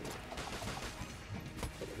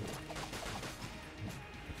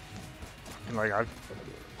 And like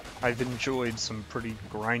I've enjoyed some pretty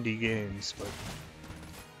grindy games, but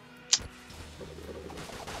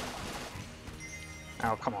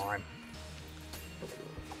oh, come on.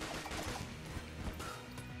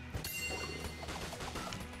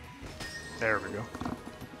 There we go.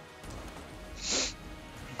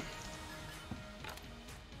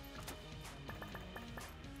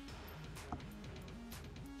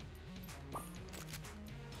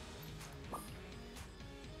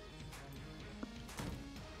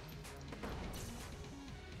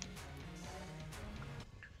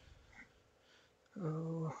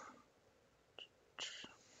 Oh.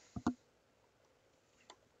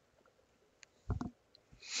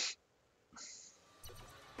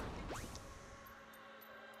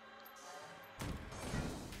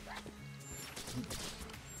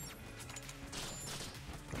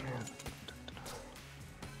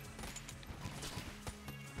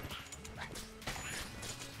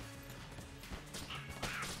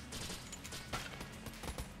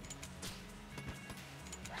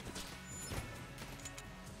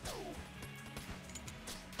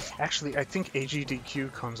 Actually, I think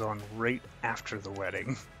AGDQ comes on right after the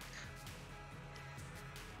wedding.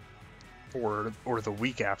 Or the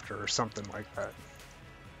week after, or something like that.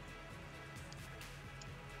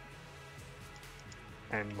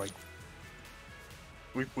 And like,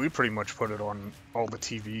 we pretty much put it on all the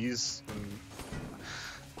TVs and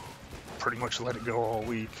pretty much let it go all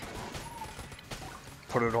week.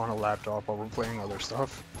 Put it on a laptop while we're playing other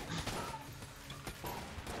stuff.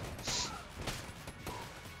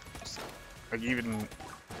 Like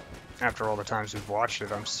after all the times we've watched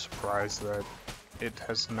it, I'm surprised that it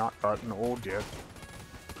has not gotten old yet.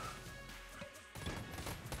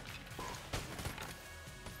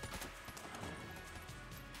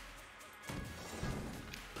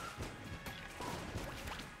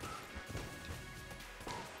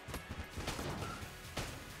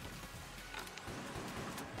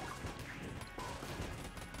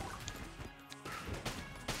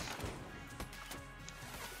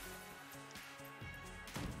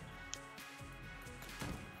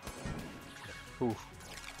 Ooh.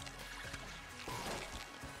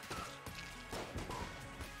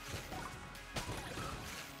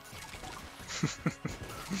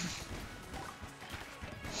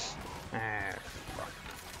 Ah, fuck.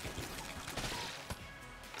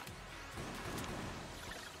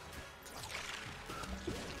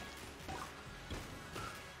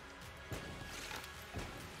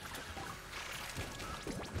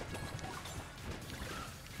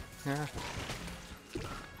 Yeah.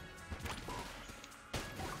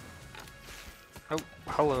 Oh,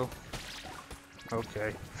 hello.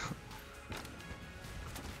 Okay.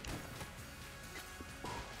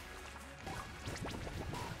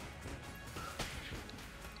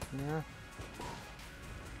 Yeah.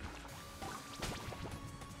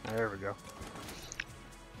 There we go.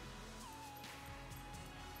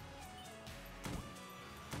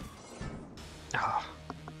 Ah.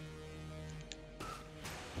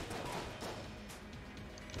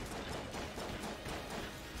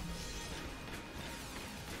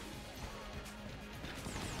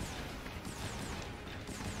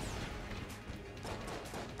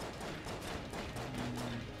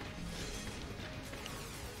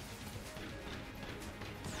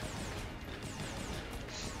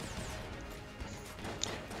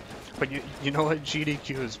 But you know what?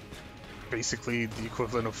 GDQ is basically the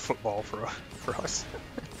equivalent of football for us.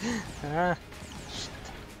 Ah, shit.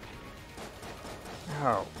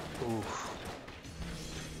 Oh, oof.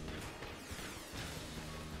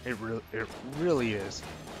 It really is.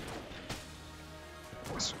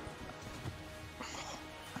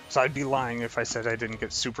 So I'd be lying if I said I didn't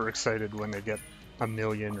get super excited when they get 1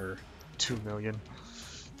 million or 2 million.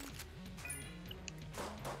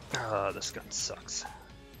 Ah, this gun sucks.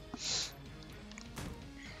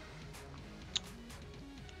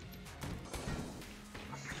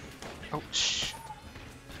 Oh, shh.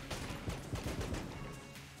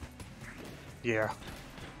 Yeah.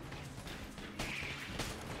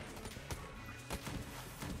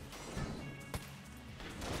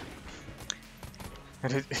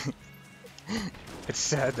 And it's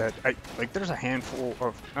sad that there's a handful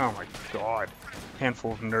of, oh my god,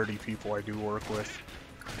 handful of nerdy people I do work with,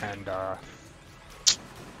 and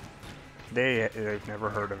they've never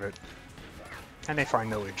heard of it, and they find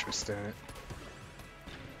no interest in it.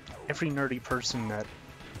 Every nerdy person that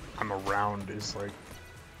I'm around is like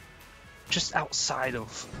just outside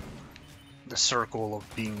of the circle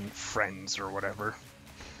of being friends or whatever.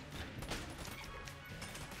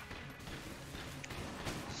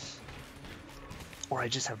 Or I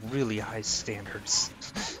just have really high standards.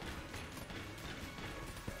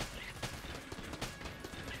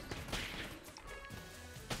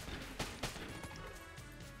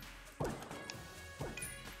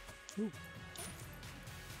 Ooh.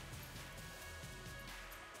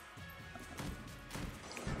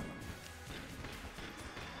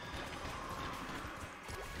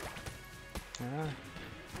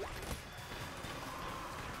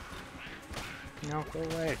 No, go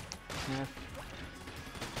away. Yeah.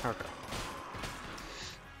 Okay.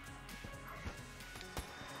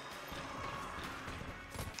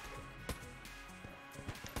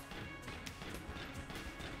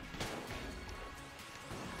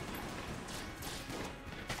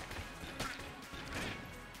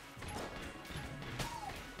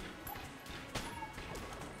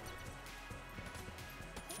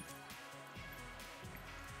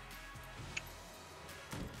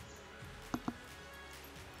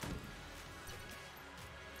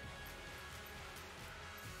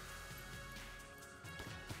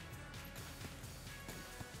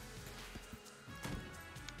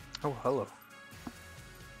 Oh, hello.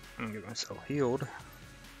 I'm gonna get myself healed.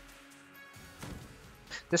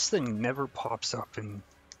 This thing never pops up, and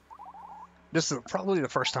this is probably the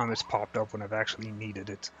first time it's popped up when I've actually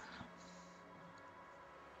needed it.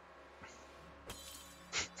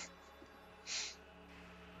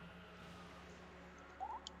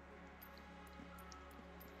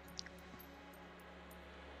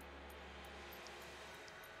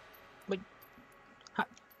 Like,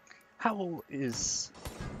 how is...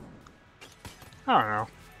 I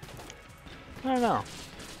don't know.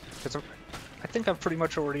 It's okay. I think I've pretty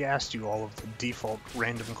much already asked you all of the default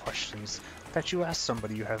random questions that you ask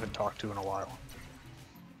somebody you haven't talked to in a while.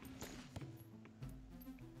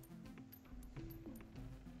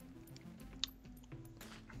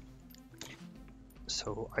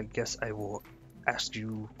 So I guess I will ask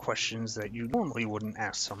you questions that you normally wouldn't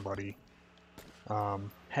ask somebody.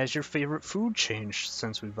 Has your favorite food changed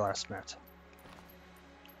since we've last met?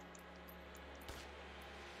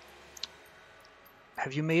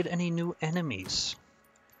 Have you made any new enemies?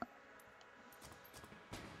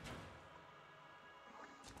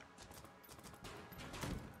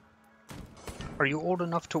 Are you old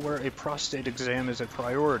enough to where a prostate exam is a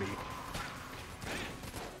priority?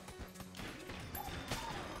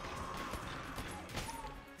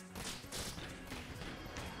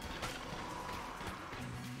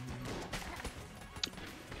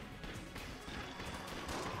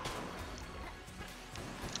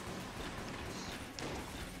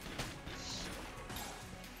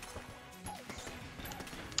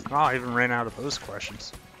 Oh, I even ran out of those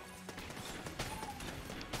questions.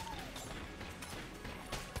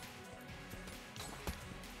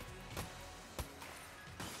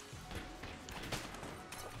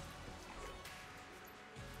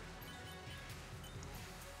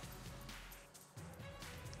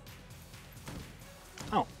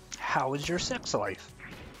 Oh, how is your sex life?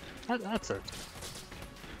 That's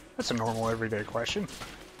a normal everyday question.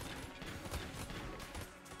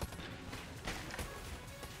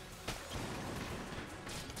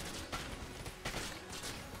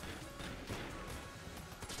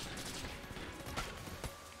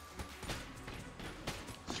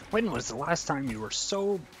 When was the last time you were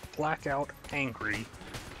so blackout angry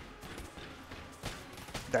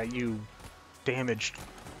that you damaged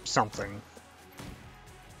something?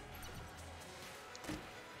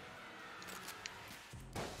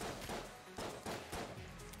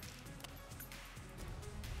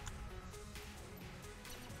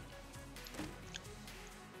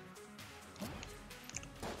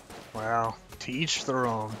 Well, to each their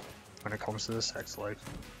own when it comes to the sex life.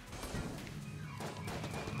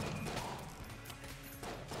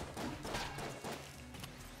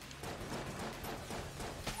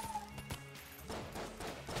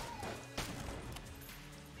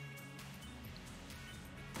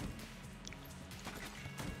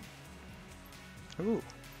 Ooh,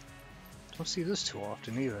 don't see this too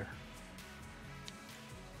often either.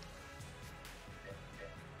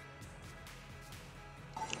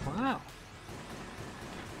 Wow.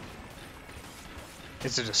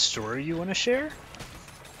 Is it a story you want to share?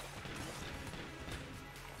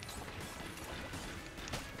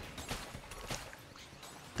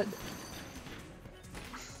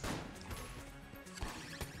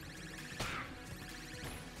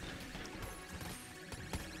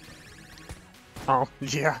 Oh,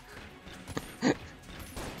 yeah.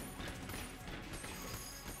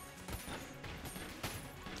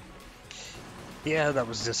 Yeah, that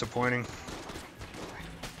was disappointing.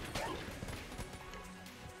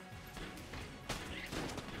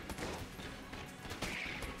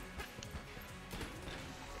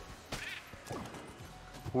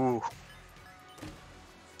 Ooh.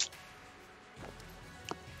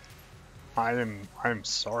 I'm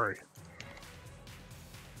sorry.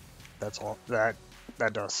 That's all. That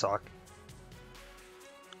does suck.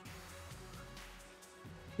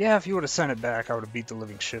 Yeah, if you would have sent it back, I would have beat the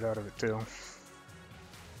living shit out of it too.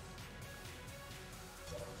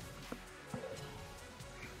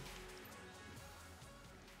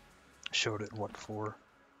 Showed it what for?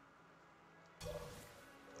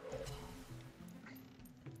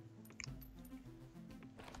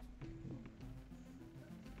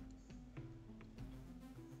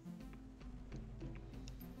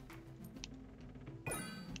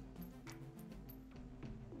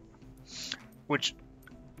 Which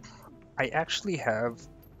I actually have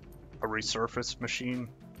a resurface machine,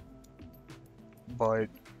 but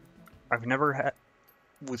I've never had,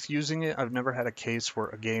 with using it, I've never had a case where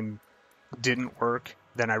a game didn't work,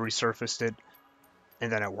 then I resurfaced it, and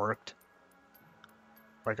then it worked.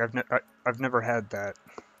 Like I've never had that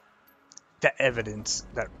evidence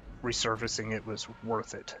that resurfacing it was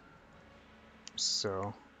worth it.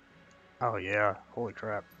 So, oh yeah, holy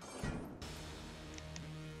crap.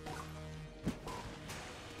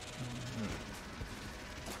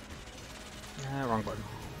 Wrong button.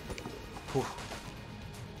 Whew.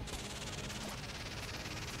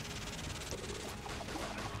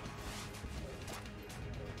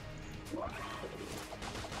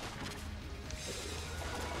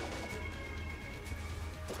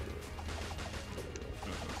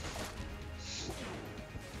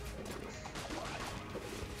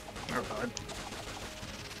 Oh god.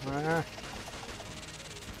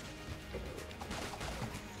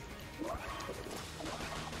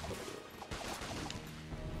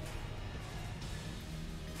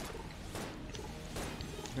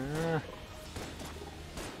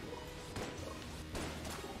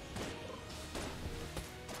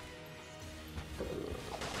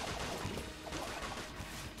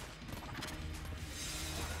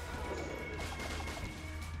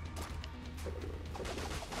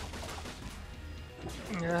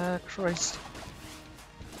 Christ.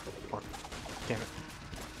 Oh, damn it.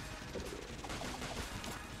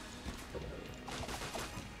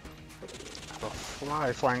 I have a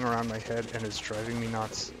fly flying around my head and it's driving me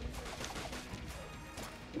nuts.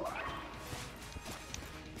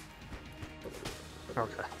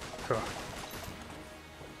 Okay. Huh.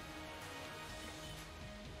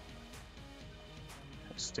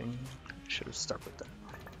 Testing. Should have stuck with that.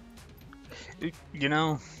 You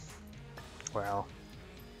know, well,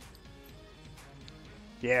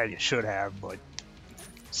 yeah, you should have, but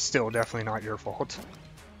still definitely not your fault.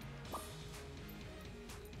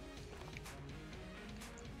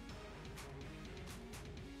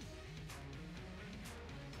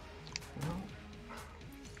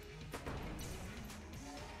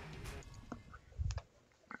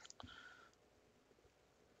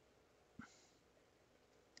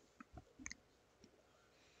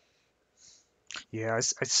 Yeah,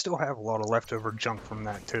 I still have a lot of leftover junk from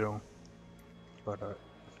that too. But,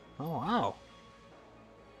 oh wow.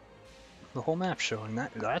 The whole map showing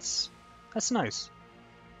that. That's nice.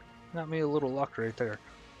 Got me a little luck right there.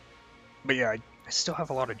 But yeah, I still have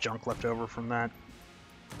a lot of junk left over from that.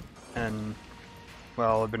 And,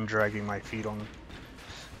 well, I've been dragging my feet on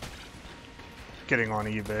getting on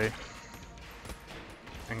eBay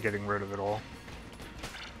and getting rid of it all.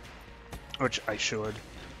 Which I should.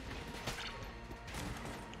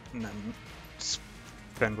 And then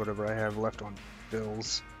spend whatever I have left on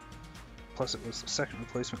bills. Plus it was the second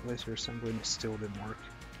replacement laser assembly and it still didn't work.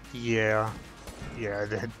 Yeah,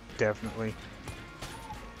 definitely.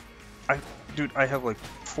 Dude, I have like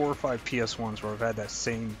 4 or 5 PS1s where I've had that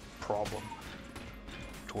same problem.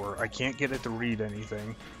 To where I can't get it to read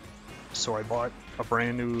anything. So I bought a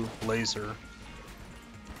brand new laser.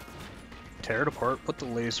 Tear it apart, put the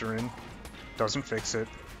laser in. Doesn't fix it.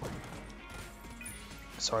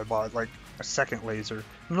 So I bought like a second laser.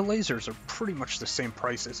 And the lasers are pretty much the same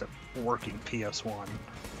price as a working PS1.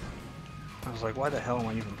 I was like, why the hell am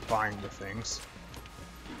I even buying the things?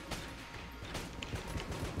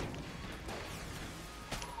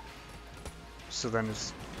 So then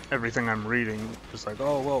it's everything I'm reading is like,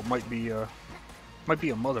 oh well, it might be a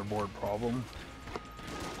motherboard problem.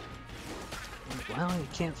 Well, you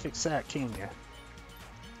can't fix that, can you?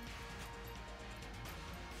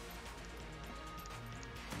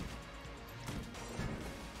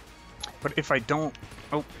 But if I don't,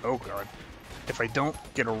 oh god, if I don't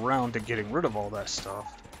get around to getting rid of all that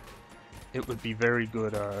stuff, it would be very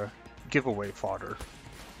good giveaway fodder.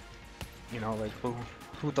 You know, like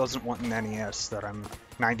who doesn't want an NES that I'm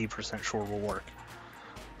 90% sure will work?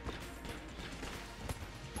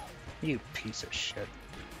 You piece of shit.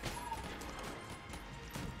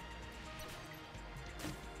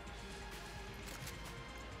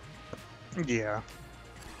 Yeah.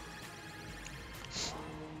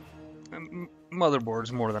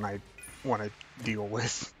 Motherboards more than I want to deal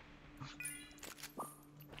with.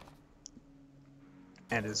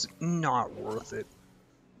 And is not worth it.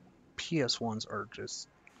 PS1s are just...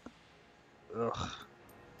 ugh.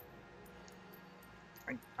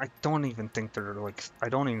 I don't even think they're like... I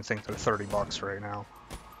don't even think they're 30 bucks right now.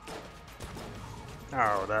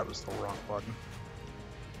 Oh, that was the wrong button.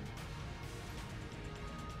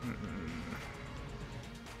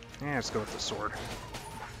 Yeah, let's go with the sword.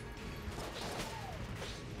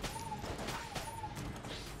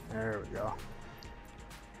 There we go.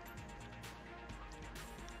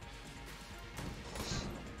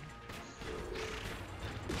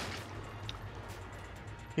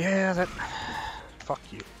 Yeah, that... fuck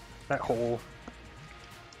you. That whole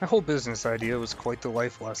business idea was quite the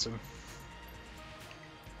life lesson.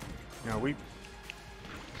 You know,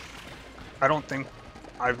 I don't think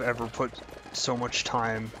I've ever put so much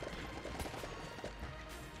time...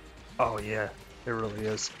 Oh yeah, it really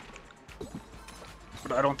is.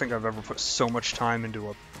 But I don't think I've ever put so much time into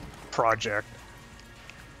a project,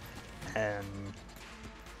 and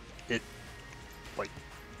it, like,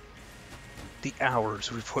 the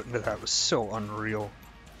hours we put into that was so unreal.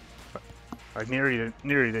 Like, Neri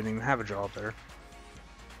didn't even have a job there.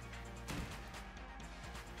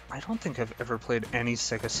 I don't think I've ever played any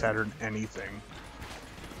Sega Saturn anything.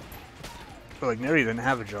 But, like, Neri didn't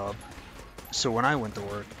have a job, so when I went to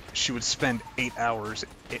work, she would spend 8 hours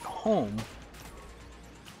at home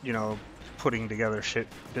you know, putting together shit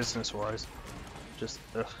business-wise. Just,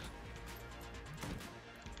 ugh.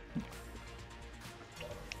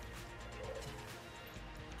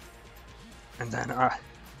 And then,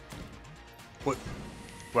 what?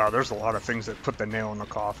 Wow, there's a lot of things that put the nail in the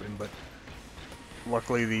coffin, but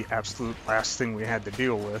luckily the absolute last thing we had to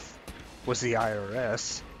deal with was the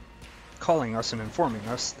IRS calling us and informing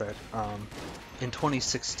us that in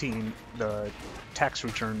 2016 the tax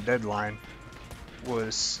return deadline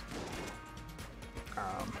was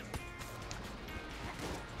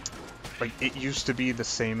like, it used to be the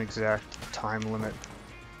same exact time limit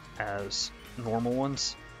as normal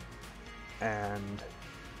ones, and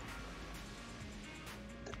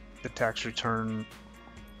the tax return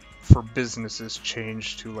for businesses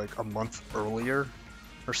changed to like a month earlier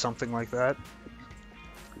or something like that.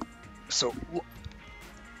 So,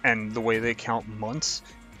 and the way they count months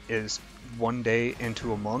is 1 day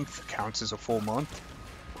into a month counts as a full month.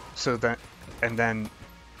 So that, and then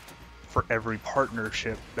for every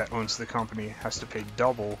partnership that owns the company has to pay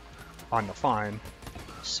double on the fine.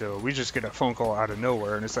 So we just get a phone call out of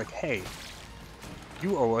nowhere and it's like, hey,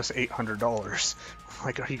 you owe us $800.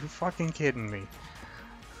 Like, are you fucking kidding me?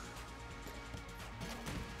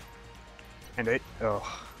 And it, ugh.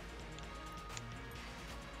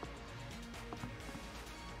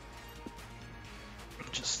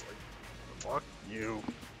 Just like, fuck you.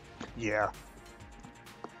 Yeah.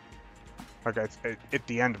 Like, at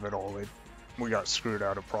the end of it all, we got screwed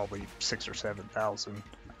out of probably 6,000 or 7,000.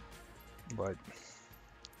 But,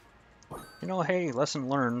 you know, hey, lesson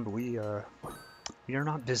learned. We are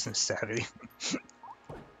not business savvy.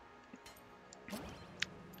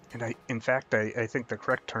 And in fact, I think the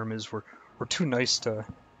correct term is we're too nice to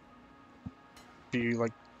be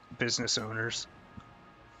like business owners,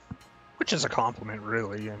 which is a compliment,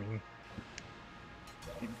 really. I mean,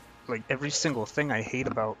 like, every single thing I hate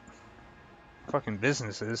about fucking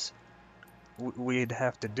businesses, we'd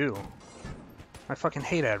have to do. I fucking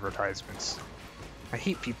hate advertisements. I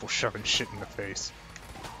hate people shoving shit in the face,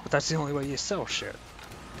 but that's the only way you sell shit.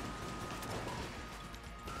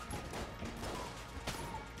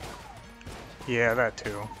 Yeah, that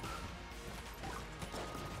too.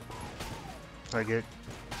 Like, it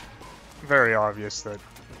very obvious that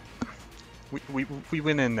we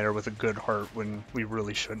went in there with a good heart when we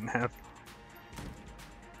really shouldn't have.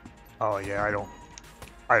 Oh yeah,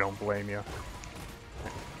 I don't blame you.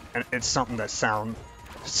 And it's something that sounds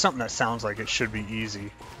like it should be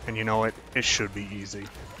easy, and you know what? It should be easy.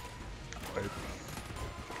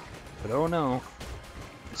 But oh no,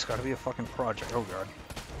 it's got to be a fucking project. Oh god,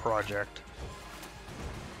 project.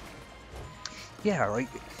 Yeah, like,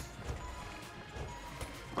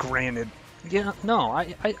 granted, yeah, no,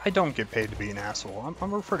 I don't get paid to be an asshole.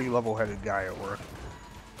 I'm a pretty level-headed guy at work.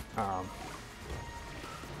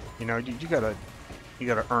 You know, you gotta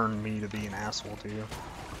earn me to be an asshole to you.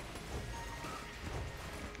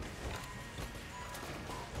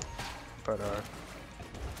 But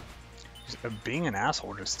being an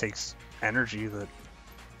asshole just takes energy that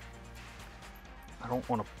I don't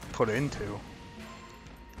want to put into.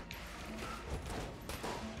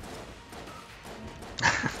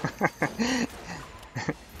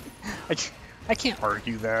 I can't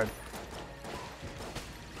argue that.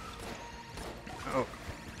 Oh.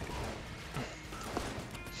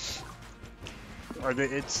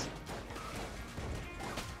 It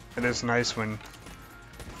is nice when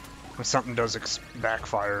something does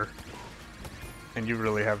backfire and you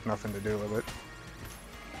really have nothing to do with it.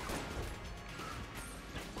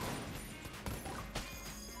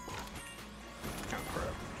 Oh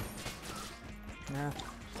crap. Yeah.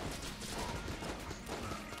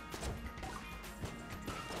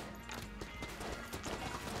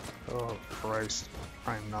 Oh Christ,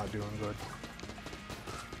 I am not doing good.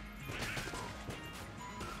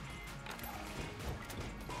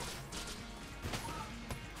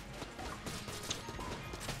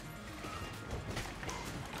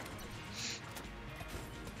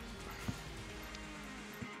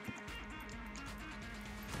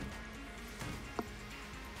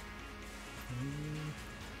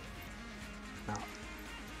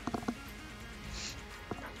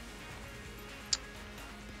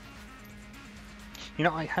 You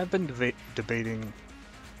know, I have been debating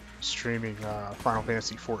streaming Final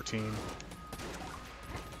Fantasy 14,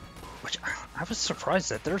 which I was surprised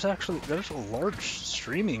that there's a large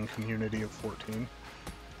streaming community of 14.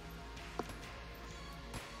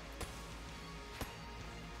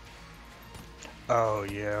 Oh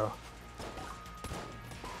yeah,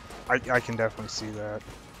 I can definitely see that.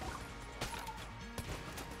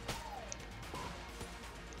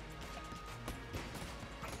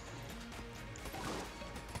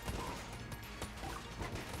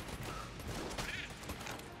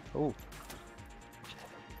 Oh.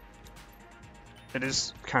 It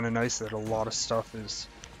is kind of nice that a lot of stuff is,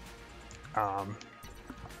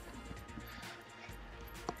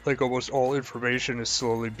 like almost all information is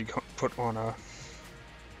slowly put on a,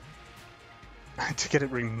 to get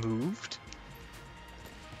it removed?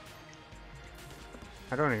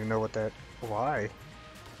 I don't even know what that, why?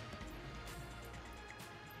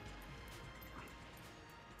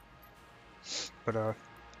 But,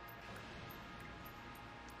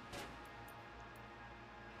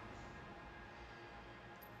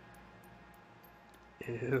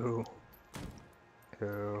 ew.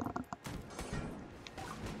 Ew.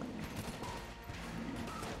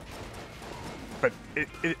 But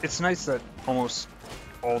it's nice that almost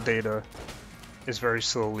all data is very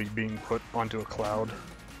slowly being put onto a cloud.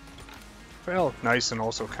 Well, nice and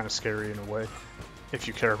also kind of scary in a way. If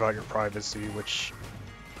you care about your privacy, which...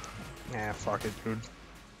 Nah, fuck it, dude.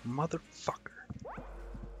 Motherfucker.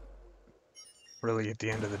 Really, at the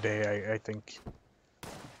end of the day, I think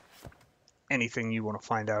anything you want to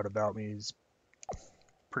find out about me is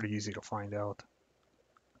pretty easy to find out.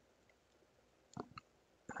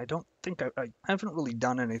 I don't think I haven't really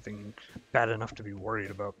done anything bad enough to be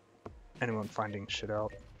worried about anyone finding shit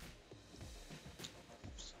out.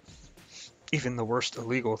 Even the worst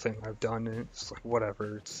illegal thing I've done, it's like,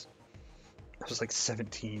 whatever, I was like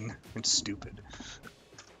 17 and stupid.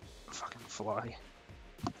 Fucking fly.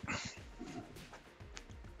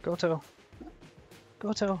 Gouto.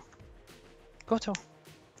 Gouto. Gouto.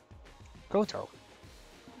 Gouto.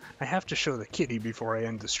 I have to show the kitty before I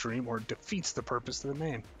end the stream or it defeats the purpose of the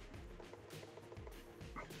name.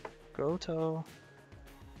 Gouto.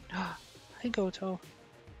 Hi, Gouto.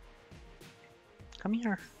 Come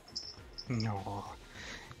here. No.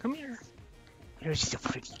 Come here. Here's the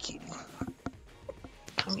pretty kitty.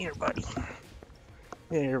 Come here, buddy.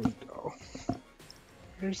 There we go.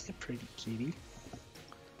 Here's the pretty kitty.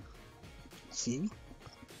 See?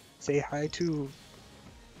 Say hi to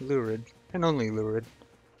Lurid, and only Lurid.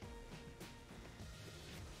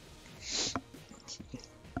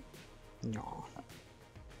 No.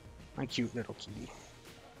 My cute little kitty.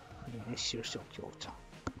 Yes, you're so cute.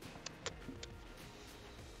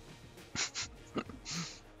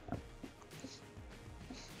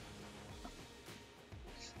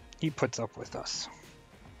 He puts up with us.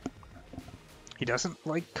 He doesn't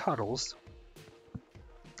like cuddles.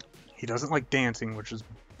 He doesn't like dancing, which is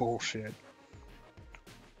bullshit.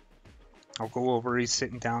 I'll go over, he's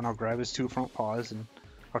sitting down, I'll grab his two front paws and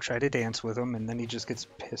I'll try to dance with him, and then he just gets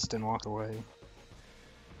pissed and walks away.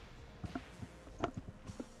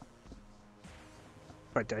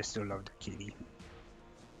 But I still love the kitty.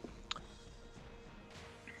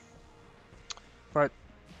 But,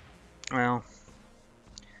 well,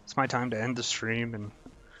 it's my time to end the stream and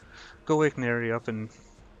go wake Neri up and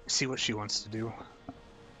see what she wants to do.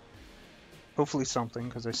 Hopefully something,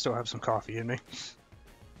 because I still have some coffee in me.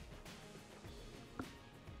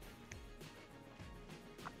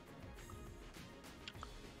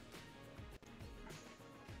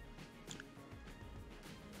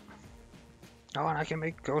 Oh, and I can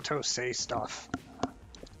make Gouto say stuff.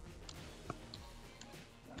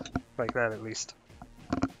 Like that, at least.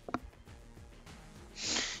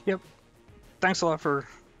 Yep. Thanks a lot for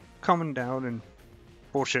coming down and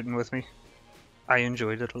bullshitting with me. I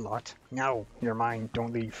enjoyed it a lot. No, you're mine.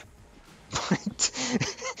 Don't leave.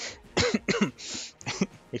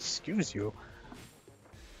 Excuse you.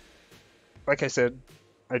 Like I said,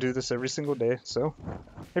 I do this every single day, so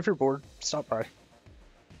if you're bored, stop by.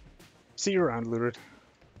 See you around, Lurid.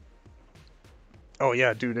 Oh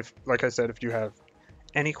yeah, dude, if, like I said, if you have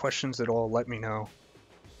any questions at all, let me know.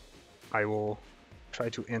 I will try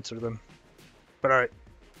to answer them. But alright,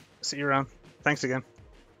 see you around. Thanks again.